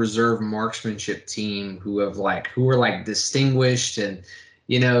on the reserve marksmanship team, who were like distinguished, and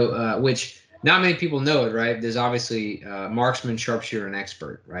which not many people know it, right? There's obviously marksman, sharpshooter, and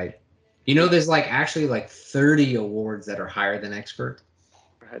expert, right? There's like actually like 30 awards that are higher than expert.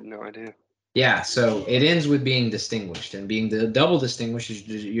 I had no idea. Yeah, so it ends with being distinguished, and being the double distinguished is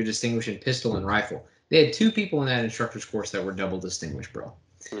you're distinguished in pistol and rifle. They had 2 people in that instructor's course that were double distinguished, bro.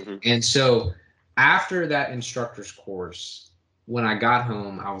 And so after that instructor's course, when I got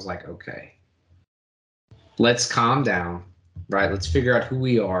home, I was like, okay, let's calm down, right? Let's figure out who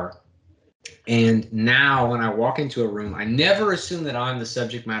we are. And now when I walk into a room, I never assume that I'm the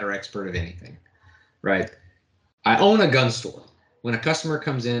subject matter expert of anything, right? I own a gun store. When a customer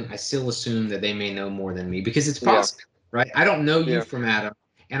comes in, I still assume that they may know more than me because it's possible, right? I don't know you from Adam,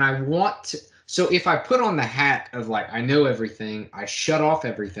 and I want to. So if I put on the hat of like, I know everything, I shut off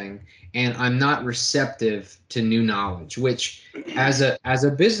everything, and I'm not receptive to new knowledge, which as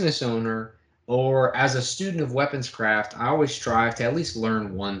a business owner or as a student of weaponscraft, I always strive to at least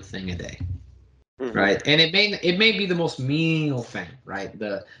learn one thing a day. Right, and it may be the most menial thing, right?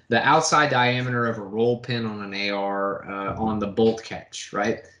 The outside diameter of a roll pin on an AR on the bolt catch,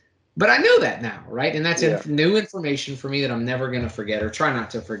 right? But I know that now, right? And that's new information for me that I'm never going to forget, or try not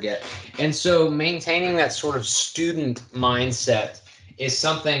to forget. And so maintaining that sort of student mindset is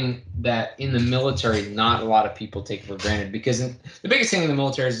something that in the military not a lot of people take for granted, because the biggest thing in the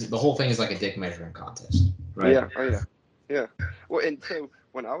military is the whole thing is like a dick measuring contest, right? Yeah. Oh yeah. Well, and so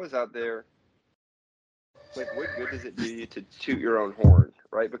when I was out there, like, what good does it do you to toot your own horn,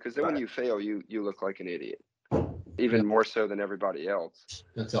 right? Because then when you fail, you look like an idiot, even more so than everybody else.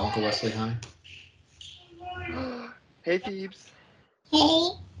 That's Uncle Wesley hi. Hey, Phoebes.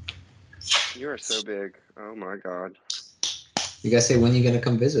 Hey. You are so big. Oh my God. You guys say, when you gonna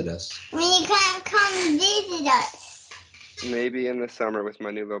come visit us? When you gonna come visit us? Maybe in the summer with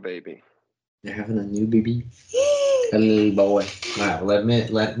my new little baby. You're having a new baby? A little boy. All right, well,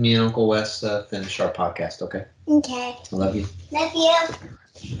 let me and Uncle Wes finish our podcast, okay? Okay. I love you. Love you.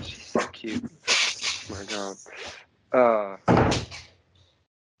 She's so cute. My God.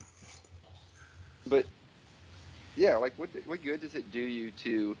 But yeah, like, what good does it do you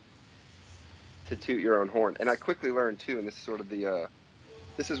to toot your own horn? And I quickly learned too, and this is sort of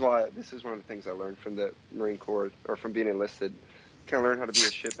this is one of the things I learned from the Marine Corps, or from being enlisted. Kind of learn how to be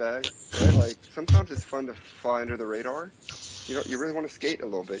a shitbag, right? Like, sometimes it's fun to fly under the radar. You really want to skate a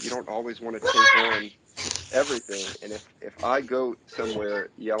little bit. You don't always want to take on everything. And if I go somewhere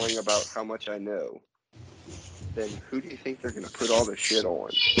yelling about how much I know, then who do you think they're going to put all the shit on?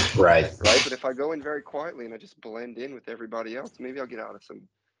 Right. Right. But if I go in very quietly and I just blend in with everybody else, maybe I'll get out of some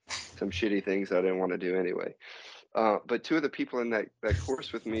shitty things I didn't want to do anyway. But 2 of the people in that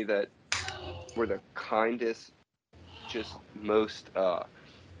course with me that were the kindest, just most,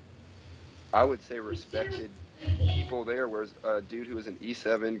 I would say, respected people there. Whereas a dude who was an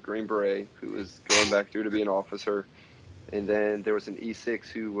E7 Green Beret who was going back through to be an officer. And then there was an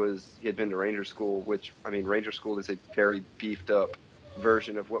E6 he had been to Ranger School, which, I mean, Ranger School is a very beefed up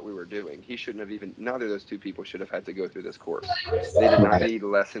version of what we were doing. He shouldn't have neither of those two people should have had to go through this course. They did not need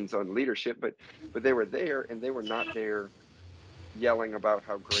lessons on leadership, but they were there, and they were not there yelling about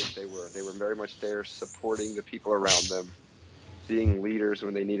how great they were. They were very much there supporting the people around them, being leaders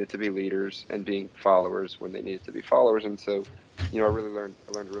when they needed to be leaders, and being followers when they needed to be followers. And so, I learned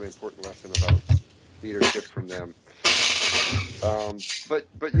a really important lesson about leadership from them.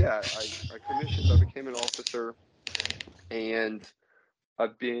 But yeah, I commissioned. I became an officer, and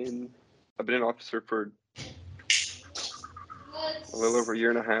I've been an officer for a little over a year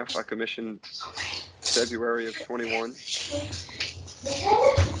and a half. I commissioned February of 21.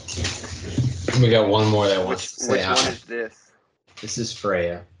 We got one more that wants to say Which hi. one is this? This is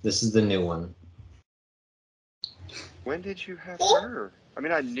Freya. This is the new one. When did you have her? I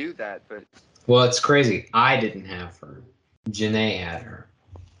mean, I knew that, but... Well, it's crazy. I didn't have her. Janae had her.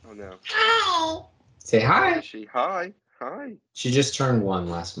 Oh, no. Hi. Say hi. Is she? Hi. Hi. She just turned 1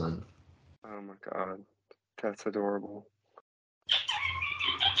 last month. Oh, my God. That's adorable.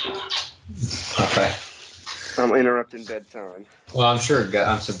 Okay. I'm interrupting bedtime. Well, I'm sure.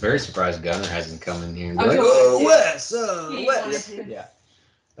 I'm very surprised Gunner hasn't come in here and be like, "Oh, Wes, Wes." Yeah.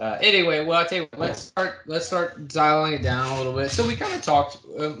 Anyway, well, I tell you what, let's start dialing it down a little bit. So we kind of talked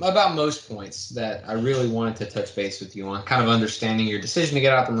about most points that I really wanted to touch base with you on, kind of understanding your decision to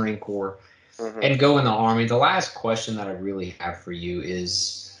get out of the Marine Corps and go in the Army. The last question that I really have for you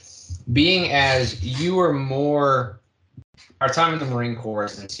is, being as you were more, our time in the Marine Corps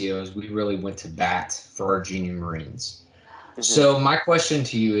as NCOs, we really went to bat for our junior Marines. So my question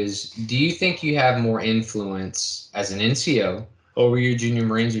to you is, do you think you have more influence as an NCO over your junior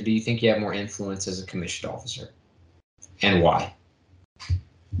Marines, or do you think you have more influence as a commissioned officer? And why?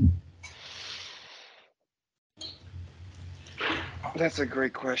 That's a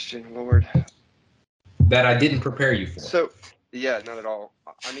great question, Lord. That I didn't prepare you for. So, yeah, not at all.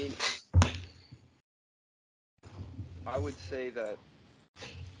 I mean, I would say that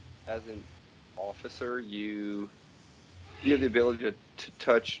as an officer, you have the ability to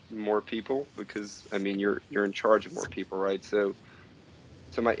touch more people because, I mean, you're in charge of more people, right? So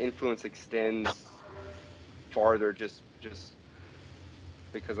my influence extends farther just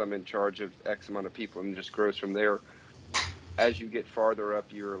because I'm in charge of X amount of people, and just grows from there. As you get farther up,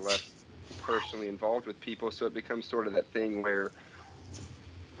 you're less personally involved with people, so it becomes sort of that thing where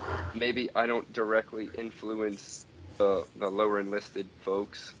maybe I don't directly influence the lower enlisted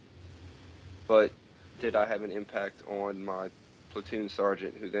folks, but did I have an impact on my platoon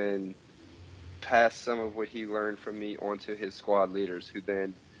sergeant, who then passed some of what he learned from me onto his squad leaders, who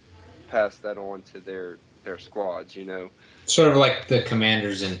then passed that on to their squads, Sort of like the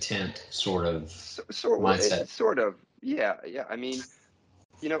commander's intent sort of mindset. Sort of, yeah. I mean,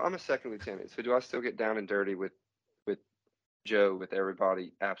 I'm a second lieutenant, so do I still get down and dirty with Joe, with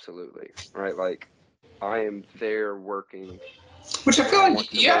everybody? Absolutely, right? Like, I am there working. Which I feel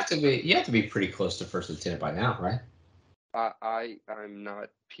like you have to be pretty close to first lieutenant by now, right? I'm not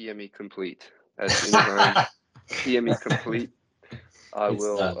PME complete. As soon as I'm PME complete, I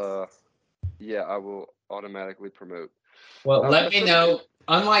will automatically promote. Well, let me know.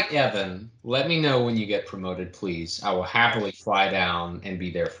 Unlike Evan, let me know when you get promoted, please. I will happily fly down and be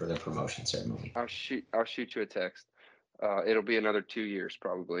there for the promotion ceremony. I'll shoot you a text. It'll be another 2 years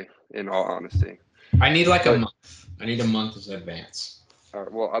probably, in all honesty. I need a month. I need a month in advance.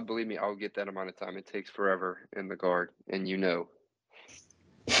 Well, believe me, I'll get that amount of time. It takes forever in the Guard, and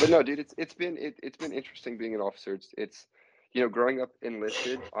But no, dude, it's been interesting being an officer. It's growing up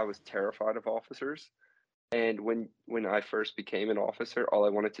enlisted, I was terrified of officers, and when I first became an officer, all I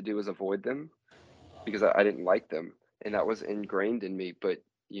wanted to do was avoid them because I didn't like them, and that was ingrained in me. But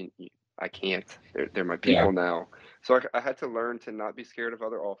I can't. They're my people now, so I had to learn to not be scared of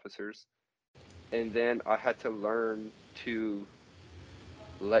other officers, and then I had to learn to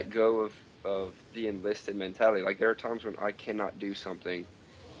let go of the enlisted mentality. Like, there are times when I cannot do something,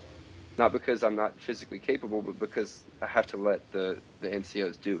 not because I'm not physically capable, but because I have to let the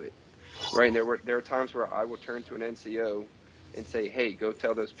NCOs do it, right? And there are times where I will turn to an NCO and say, "Hey, go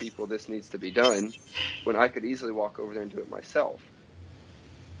tell those people this needs to be done," when I could easily walk over there and do it myself.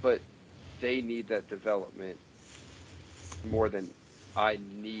 But they need that development more than I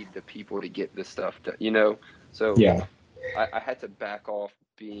need the people to get this stuff done. So I had to back off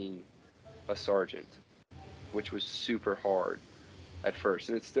being a sergeant, which was super hard at first,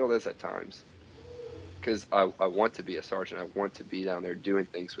 and it still is at times. because I want to be a sergeant. I want to be down there doing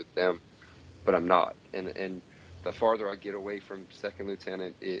things with them, but I'm not. And the farther I get away from second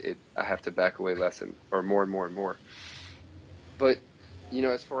lieutenant, I have to back away less or more and more and more. But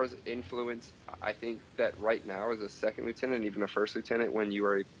as far as influence, I think that right now, as a second lieutenant, even a first lieutenant, when you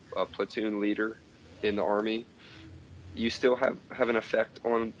are a platoon leader in the Army, you still have an effect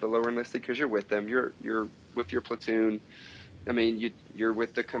on the lower enlisted because you're with them. You're with your platoon. I mean, you're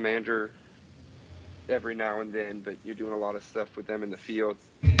with the commander every now and then, but you're doing a lot of stuff with them in the field.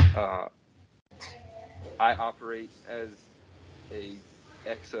 I operate as a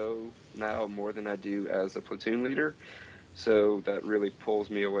XO now more than I do as a platoon leader, so that really pulls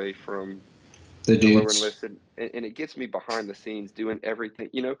me away from The the lower dudes. enlisted, and it gets me behind the scenes doing everything.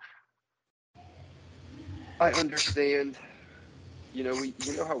 I understand.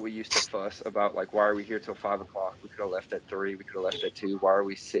 How we used to fuss about, like, why are we here till 5 o'clock? We could have left at 3. We could have left at 2. Why are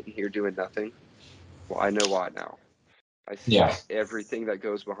we sitting here doing nothing? Well, I know why now. I Yeah. see everything that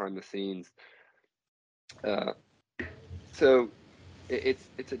goes behind the scenes. So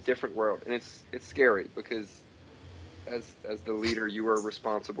it's a different world, and it's scary because as the leader, you are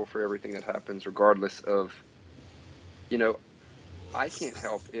responsible for everything that happens, regardless of. I can't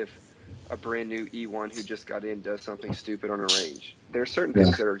help if a brand new E1 who just got in does something stupid on a range. There are certain Yeah.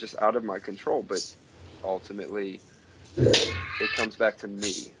 things that are just out of my control, but ultimately it comes back to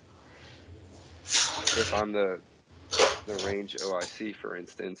me. If I'm the range OIC, for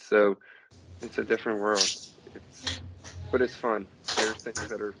instance. So it's a different world. But it's fun. There's things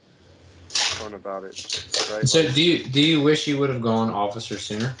that are fun about it, right? So Like, do you wish you would have gone officer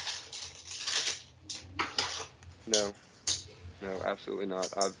sooner? no, absolutely not.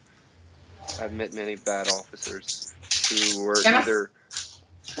 I've met many bad officers who were And either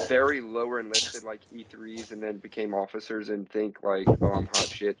very lower enlisted, like E3s, and then became officers and think like, oh, I'm hot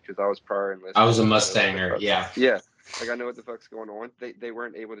shit because I was prior I enlisted was a and I know what the Mustanger. fuck. Yeah. Yeah, like I know what the fuck's going on. They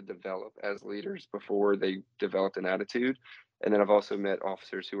weren't able to develop as leaders before they developed an attitude. And then I've also met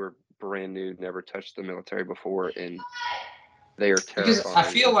officers who were brand new, never touched the military before, and they are Because I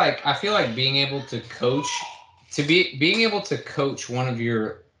terrifying. feel like being able to coach, being able to coach one of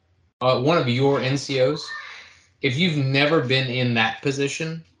your NCOs, if you've never been in that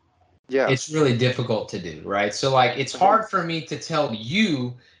position, Yeah. it's really difficult to do, right? So like it's Uh-huh. hard for me to tell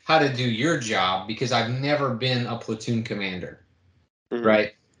you how to do your job because I've never been a platoon commander, Mm-hmm.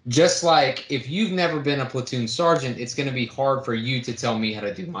 right? Just like if you've never been a platoon sergeant, it's going to be hard for you to tell me how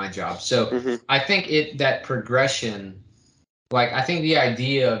to do my job. So Mm-hmm. I think that progression, like I think the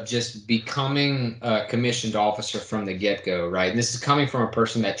idea of just becoming a commissioned officer from the get-go, right? And this is coming from a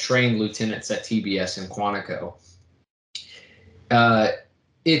person that trained lieutenants at TBS and Quantico.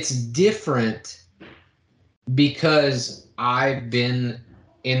 It's different because I've been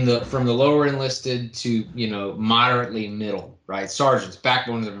from the lower enlisted to moderately middle, right? Sergeants,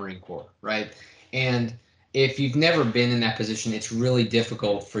 backbone of the Marine Corps, right? And if you've never been in that position, it's really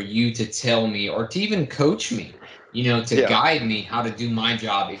difficult for you to tell me or to even coach me, to Yeah. guide me how to do my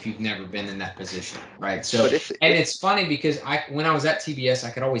job if you've never been in that position, right? So, But and it's funny because when I was at TBS, I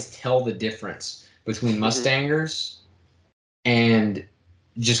could always tell the difference between mm-hmm. Mustangers and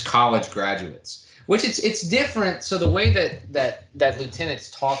just college graduates, which it's different. So the way that lieutenants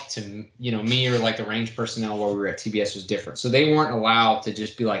talk to me or like the range personnel while we were at TBS was different. So they weren't allowed to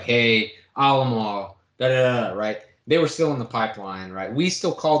just be like, hey, Alamo, da da da, right? They were still in the pipeline, right? We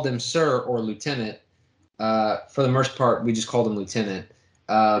still called them sir or lieutenant. For the most part, we just called them lieutenant.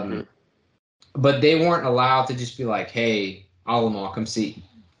 Mm-hmm. But they weren't allowed to just be like, hey, Alamo, come see.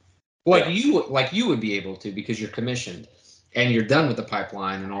 Yeah. Like you would be able to because you're commissioned and you're done with the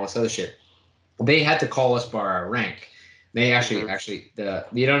pipeline and all this other shit. They had to call us by our rank. They Mm-hmm. actually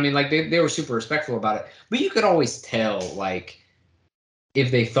you know what I mean? Like they were super respectful about it. But you could always tell like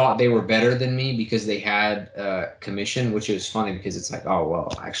if they thought they were better than me because they had commission, which is funny because it's like, oh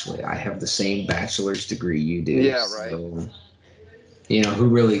well, actually I have the same bachelor's degree you do. Yeah. Right. So What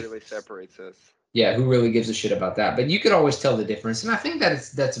really separates us? who really gives a shit about that? But you could always tell the difference, and I think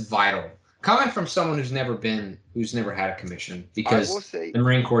that's vital. Coming from someone who's never had a commission, I will because say, the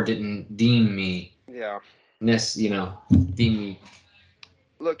Marine Corps didn't deem me, yeah. deem me.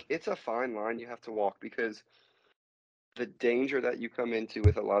 Look, it's a fine line you have to walk because the danger that you come into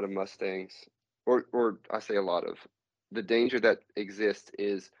with a lot of Mustangs, or I say a lot of, the danger that exists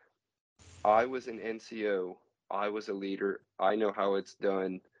is I was an NCO, I was a leader, I know how it's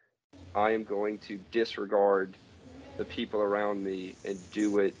done. I am going to disregard the people around me and do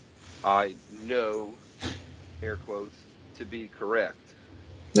what I know, air quotes, to be correct.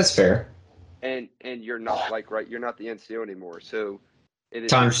 That's fair. And you're not, like, right, you're not the NCO anymore. So it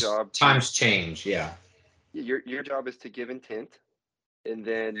is your Times job to times change. Yeah. Your job is to give intent and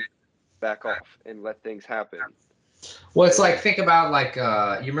then back off and let things happen. Well, it's like, And think about like,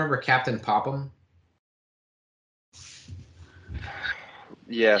 you remember Captain Popham?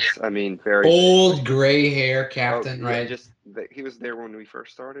 yes, I mean, very vaguely. Old gray hair Oh, captain, yeah, right? just he was there when we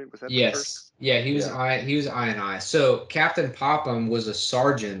first started. Was that the first? Yes. Yeah, Yeah. He was I. So Captain Popham was a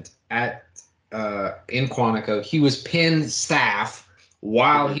sergeant at in Quantico. He was Penn staff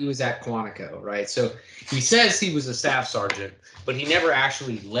while Hmm. he was at Quantico, right? So he says he was a staff sergeant, but he never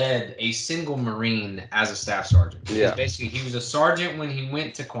actually led a single Marine as a staff sergeant, because Yeah. basically he was a sergeant when he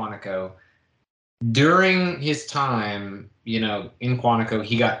went to Quantico. During his time, in Quantico,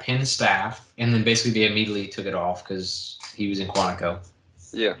 he got Penn staff, and then basically they immediately took it off because he was in Quantico.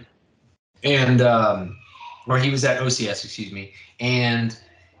 Yeah. And or he was at OCS, excuse me, and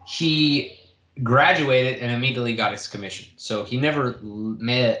he graduated and immediately got his commission. So he never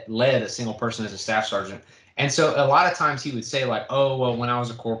led a single person as a staff sergeant. And so a lot of times he would say like, "Oh, well, when I was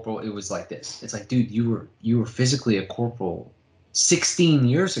a corporal, it was like this." It's like, dude, you were physically a corporal 16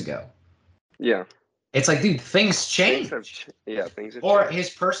 years ago. Yeah. It's like, dude, things change. Things have Or changed. his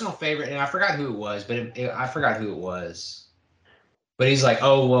personal favorite, and I forgot who it was, but I forgot who it was. But he's like,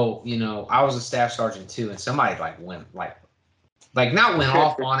 oh well, I was a staff sergeant too, and somebody not went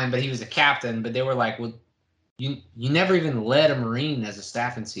off on him, but he was a captain. But they were like, well, you never even led a Marine as a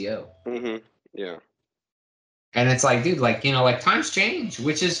staff NCO. Hmm. Yeah. And it's like, dude, like times change,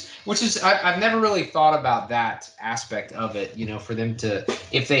 which is I've never really thought about that aspect of it. For them to,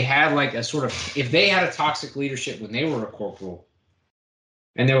 if they had like if they had a toxic leadership when they were a corporal,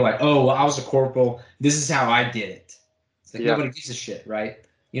 and they were like, oh, well, I was a corporal, this is how I did it. It's like, Yeah. nobody gives a shit, right?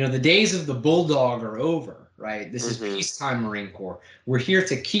 The days of the bulldog are over, right? This is Hmm. peacetime Marine Corps. We're here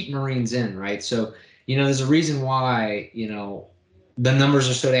to keep Marines in, right? So, there's a reason why, the numbers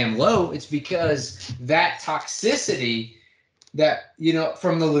are so damn low. It's because that toxicity that,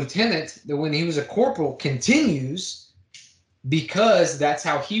 from the lieutenant, that when he was a corporal, continues because that's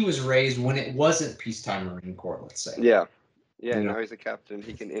how he was raised when it wasn't peacetime Marine Corps, let's say. Yeah. Yeah. You know? Now he's a captain.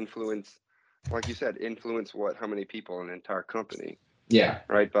 He can influence, like you said, how many people in an entire company. Yeah.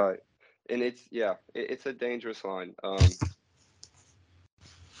 Right. And it's a dangerous line.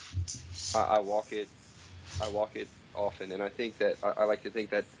 I walk it. I walk it often, and I think that I like to think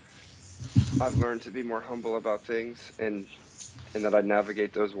that I've learned to be more humble about things, and that I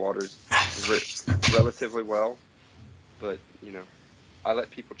navigate those waters relatively well. But I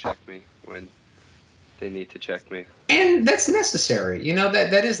let people check me when they need to check me. And that's necessary.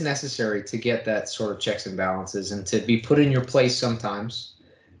 That is necessary to get that sort of checks and balances and to be put in your place sometimes.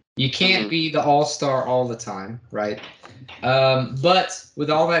 You can't Hmm. be the all-star all the time, right? But with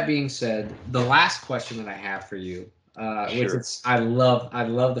all that being said, the last question that I have for you, which Sure. I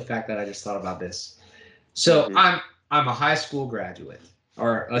love the fact that I just thought about this. So Hmm. I'm a high school graduate,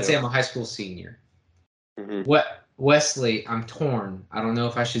 or let's say Yep. I'm a high school senior. Hmm. What Wesley, I'm torn. I don't know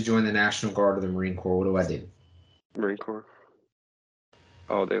if I should join the National Guard or the Marine Corps. What do I do? Marine Corps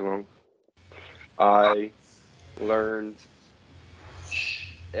all day long. I learned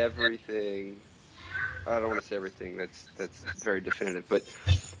everything. I don't want to say everything. That's very definitive, but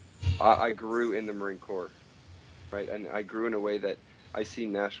I grew in the Marine Corps, right? And I grew in a way that I see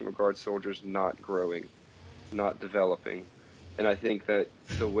National Guard soldiers not growing, not developing. And I think that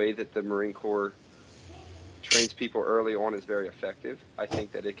the way that the Marine Corps trains people early on is very effective. I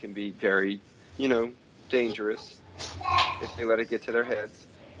think that it can be very, dangerous if they let it get to their heads.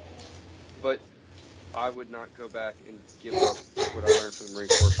 But I would not go back and give up what I learned from the Marine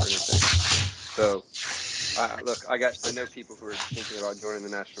Corps for anything. So, look, I know people who are thinking about joining the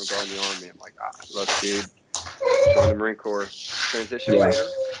National Guard and the Army. I'm like, look, dude, join the Marine Corps, transition Yeah. later,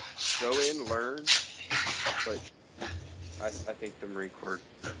 go in, learn. But I think the Marine Corps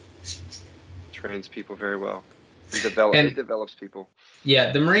trains people very well and it And develops people.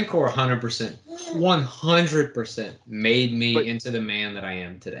 yeah, the Marine Corps 100% made me But into the man that I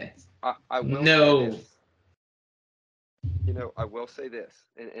am today. I will say No. this. I will say this,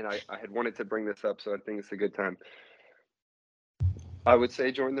 and I had wanted to bring this up, so I think it's a good time. I would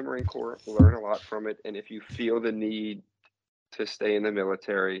say join the Marine Corps, learn a lot from it, and if you feel the need to stay in the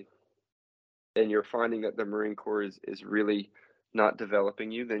military and you're finding that the Marine Corps is really not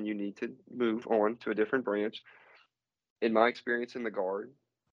developing you, then you need to move on to a different branch. In my experience in the Guard,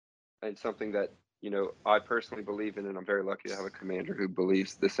 and something that, I personally believe in, and I'm very lucky to have a commander who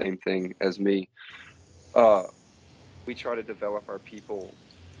believes the same thing as me, we try to develop our people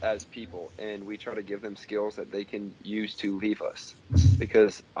as people, and we try to give them skills that they can use to leave us,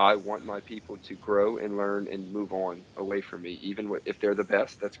 because I want my people to grow and learn and move on away from me. Even if they're the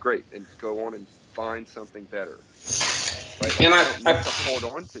best, that's great, and go on and find something better, right? Like, And I don't need to hold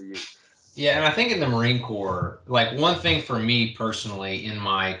on to you. yeah, and I think in the Marine Corps, like one thing for me personally in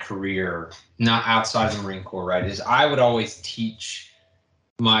my career, not outside the Marine Corps, right, is I would always teach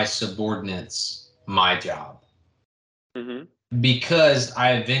my subordinates my job Mm-hmm. because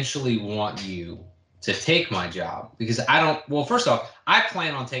I eventually want you to take my job because I don't, well, first off, I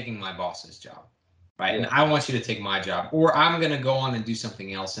plan on taking my boss's job, right? And Yeah. I want you to take my job, or I'm going to go on and do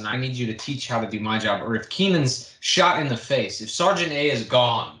something else, and I need you to teach how to do my job. Or if Keenan's shot in the face, if Sergeant A is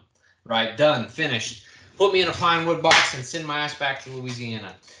gone, right, done, finished, put me in a pine wood box and send my ass back to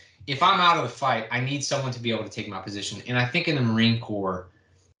Louisiana. If I'm out of the fight, I need someone to be able to take my position. And I think in the Marine Corps,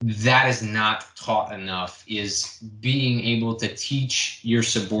 that is not taught enough, is being able to teach your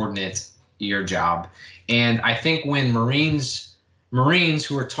subordinates your job. And I think when Marines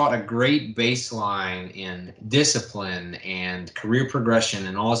who are taught a great baseline in discipline and career progression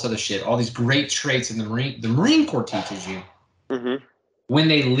and all this other shit, all these great traits in the Marine Corps teaches you, Mm-hmm. when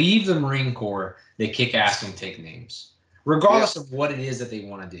they leave the Marine Corps, they kick ass and take names, regardless of what it is that they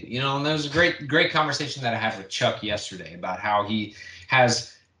want to do. And there was a great conversation that I had with Chuck yesterday about how he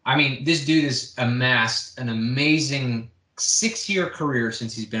has, I mean, this dude has amassed an amazing 6-year career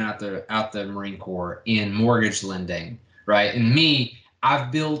since he's been out the Marine Corps in mortgage lending, right? And me,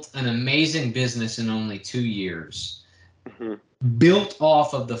 I've built an amazing business in only 2 years, Mm-hmm. built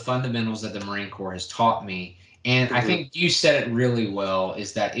off of the fundamentals that the Marine Corps has taught me. And I think you said it really well,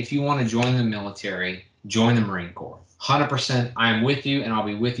 is that if you want to join the military, join the Marine Corps. 100%, I'm with you, and I'll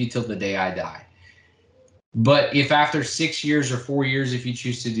be with you till the day I die. But if after 6 years or 4 years, if you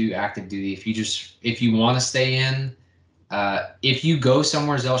choose to do active duty, if you want to stay in, if you go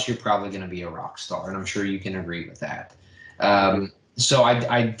somewhere else, you're probably going to be a rock star, and I'm sure you can agree with that. So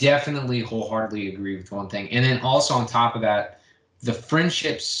I definitely wholeheartedly agree with one thing. And then also on top of that, the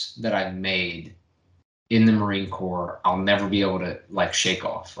friendships that I've made in the Marine Corps, I'll never be able to like shake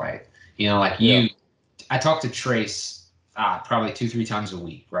off, right? I talk to Trace probably 2-3 times a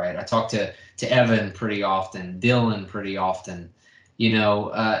week, right? I talk to Evan pretty often, Dylan pretty often.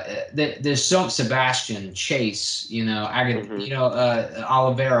 There's so Sebastian, Chase,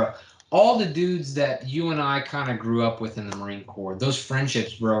 Oliveira, all the dudes that you and I kind of grew up with in the Marine Corps. Those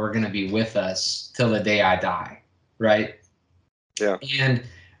friendships, bro, are going to be with us till the day I die, right? Yeah. And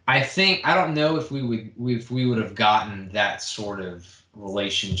I don't know if we would have gotten that sort of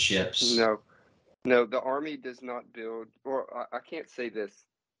relationships. No, the Army does not build, or I can't say this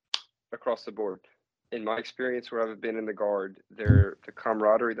across the board. In my experience, where I've been in the Guard, the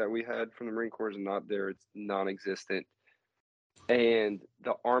camaraderie that we had from the Marine Corps is not there. It's non-existent. And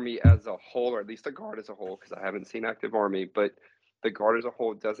the Army as a whole, or at least the Guard as a whole, because I haven't seen active Army, but the Guard as a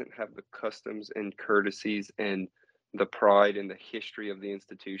whole doesn't have the customs and courtesies and the pride and the history of the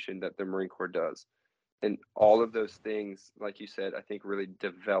institution that the Marine Corps does. And all of those things, like you said, I think really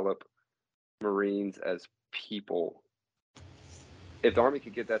develop Marines as people. If the Army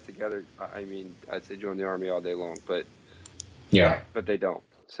could get that together, I mean, I'd say join the Army all day long, but they don't.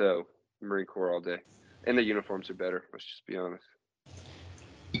 So Marine Corps all day, and the uniforms are better. Let's just be honest.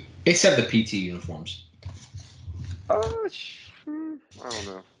 Except the PT uniforms. I don't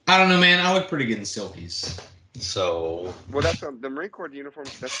know. I don't know, man. I look pretty good in silkies. So. Well, that's the Marine Corps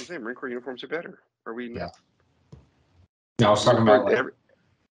uniforms. That's what I'm saying. Marine Corps uniforms are better. Are we? Yeah. No, I was talking about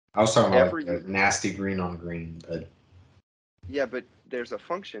every the nasty green on green, but. Yeah, but there's a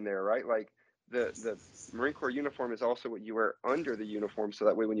function there, right? Like the Marine Corps uniform is also what you wear under the uniform, so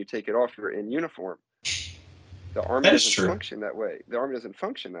that way when you take it off, you're in uniform. The Army doesn't function that way. The Army doesn't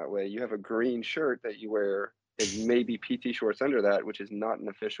function that way. You have a green shirt that you wear and maybe PT shorts under that, which is not an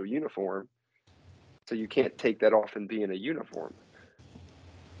official uniform. So you can't take that off and be in a uniform.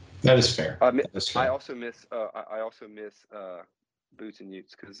 That is fair. I also miss boots and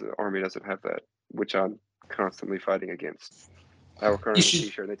utes because the Army doesn't have that, which I'm constantly fighting against. I work on a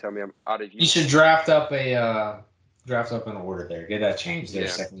t-shirt and they tell me I'm out of uniform. You should draft up an order there. Get that changed there.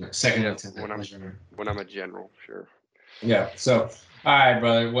 Yeah. Second lieutenant. When I'm a general, sure. Yeah. So, all right,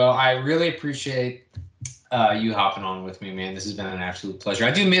 brother. Well, I really appreciate you hopping on with me, man. This has been an absolute pleasure.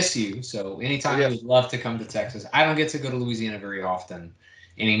 I do miss you. So anytime you would love to come to Texas. I don't get to go to Louisiana very often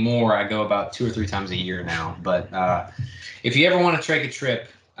anymore. I go about 2 or 3 times a year now. But if you ever want to take a trip,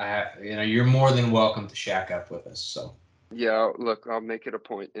 you're more than welcome to shack up with us. So. Yeah, look, I'll make it a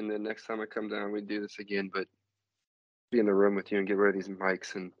point, and then next time I come down, we do this again. But be in the room with you and get rid of these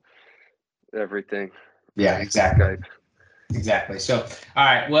mics and everything. Yeah, exactly. Skype. Exactly. So, all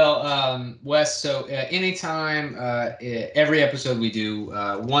right. Well, Wes, so anytime, every episode we do,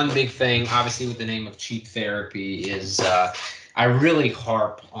 one big thing, obviously, with the name of Cheap Therapy, is I really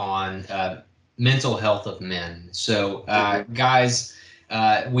harp on mental health of men. So, guys,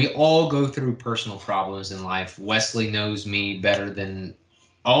 we all go through personal problems in life. Wesley knows me better than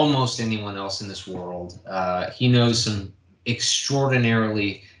almost anyone else in this world. He knows some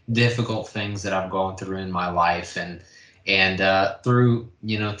extraordinarily difficult things that I've gone through in my life, and through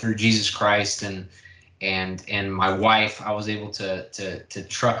Jesus Christ and my wife, I was able to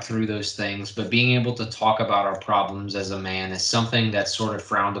truck through those things. But being able to talk about our problems as a man is something that's sort of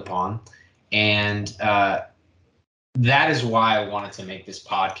frowned upon, and that is why I wanted to make this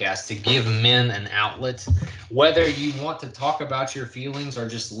podcast, to give men an outlet, whether you want to talk about your feelings or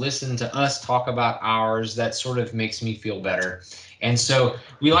just listen to us talk about ours. That sort of makes me feel better. And so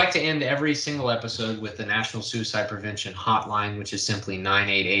we like to end every single episode with the National Suicide Prevention Hotline, which is simply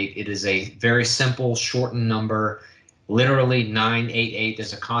 988. It is a very simple, shortened number. Literally 988.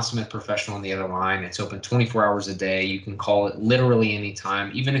 There's a consummate professional on the other line. It's open 24 hours a day. You can call it literally anytime,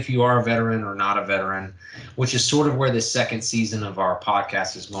 even if you are a veteran or not a veteran, which is sort of where the second season of our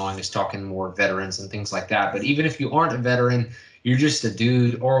podcast is going, is talking more veterans and things like that. But even if you aren't a veteran, you're just a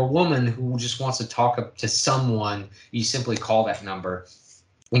dude or a woman who just wants to talk to someone, you simply call that number.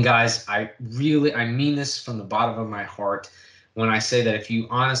 And guys, I mean this from the bottom of my heart when I say that if you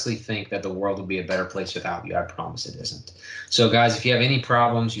honestly think that the world would be a better place without you, I promise it isn't. So guys, if you have any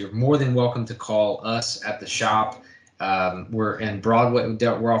problems, you're more than welcome to call us at the shop. We're in Broadway.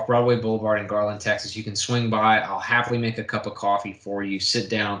 We're off Broadway Boulevard in Garland, Texas. You can swing by. I'll happily make a cup of coffee for you. Sit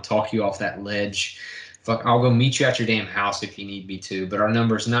down, talk you off that ledge. Fuck, I'll go meet you at your damn house if you need me to. But our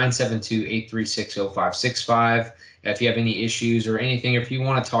number is 972-836-0565. If you have any issues or anything, if you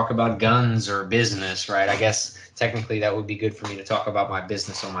want to talk about guns or business, right? I guess technically that would be good for me to talk about my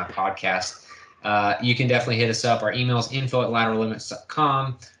business on my podcast. You can definitely hit us up. Our email is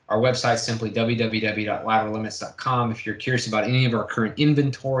info@laterallimits.com. Our website is simply www.laterallimits.com. If you're curious about any of our current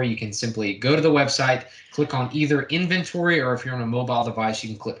inventory, you can simply go to the website, click on either inventory, or if you're on a mobile device, you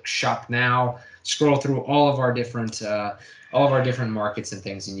can click shop now, scroll through all of our different markets and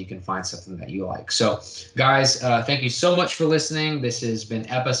things, and you can find something that you like. So guys, thank you so much for listening. This has been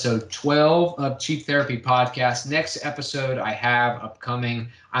episode 12 of Cheap Therapy Podcast. Next episode I have upcoming,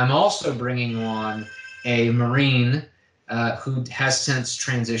 I'm also bringing on a Marine who has since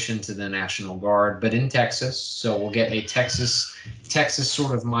transitioned to the National Guard, but in Texas. So we'll get a Texas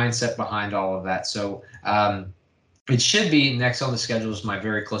sort of mindset behind all of that. So it should be next on the schedule is my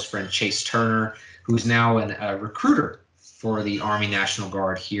very close friend Chase Turner, who's now a recruiter for the Army National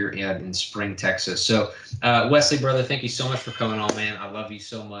Guard here in Spring, Texas. So Wesley, brother, thank you so much for coming on, man. I love you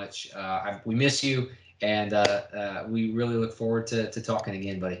so much. We miss you, and we really look forward to talking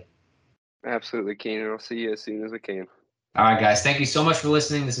again, buddy. Absolutely, Keenan. I'll see you as soon as I can. All right, guys. Thank you so much for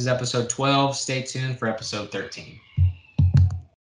listening. This is episode 12. Stay tuned for episode 13.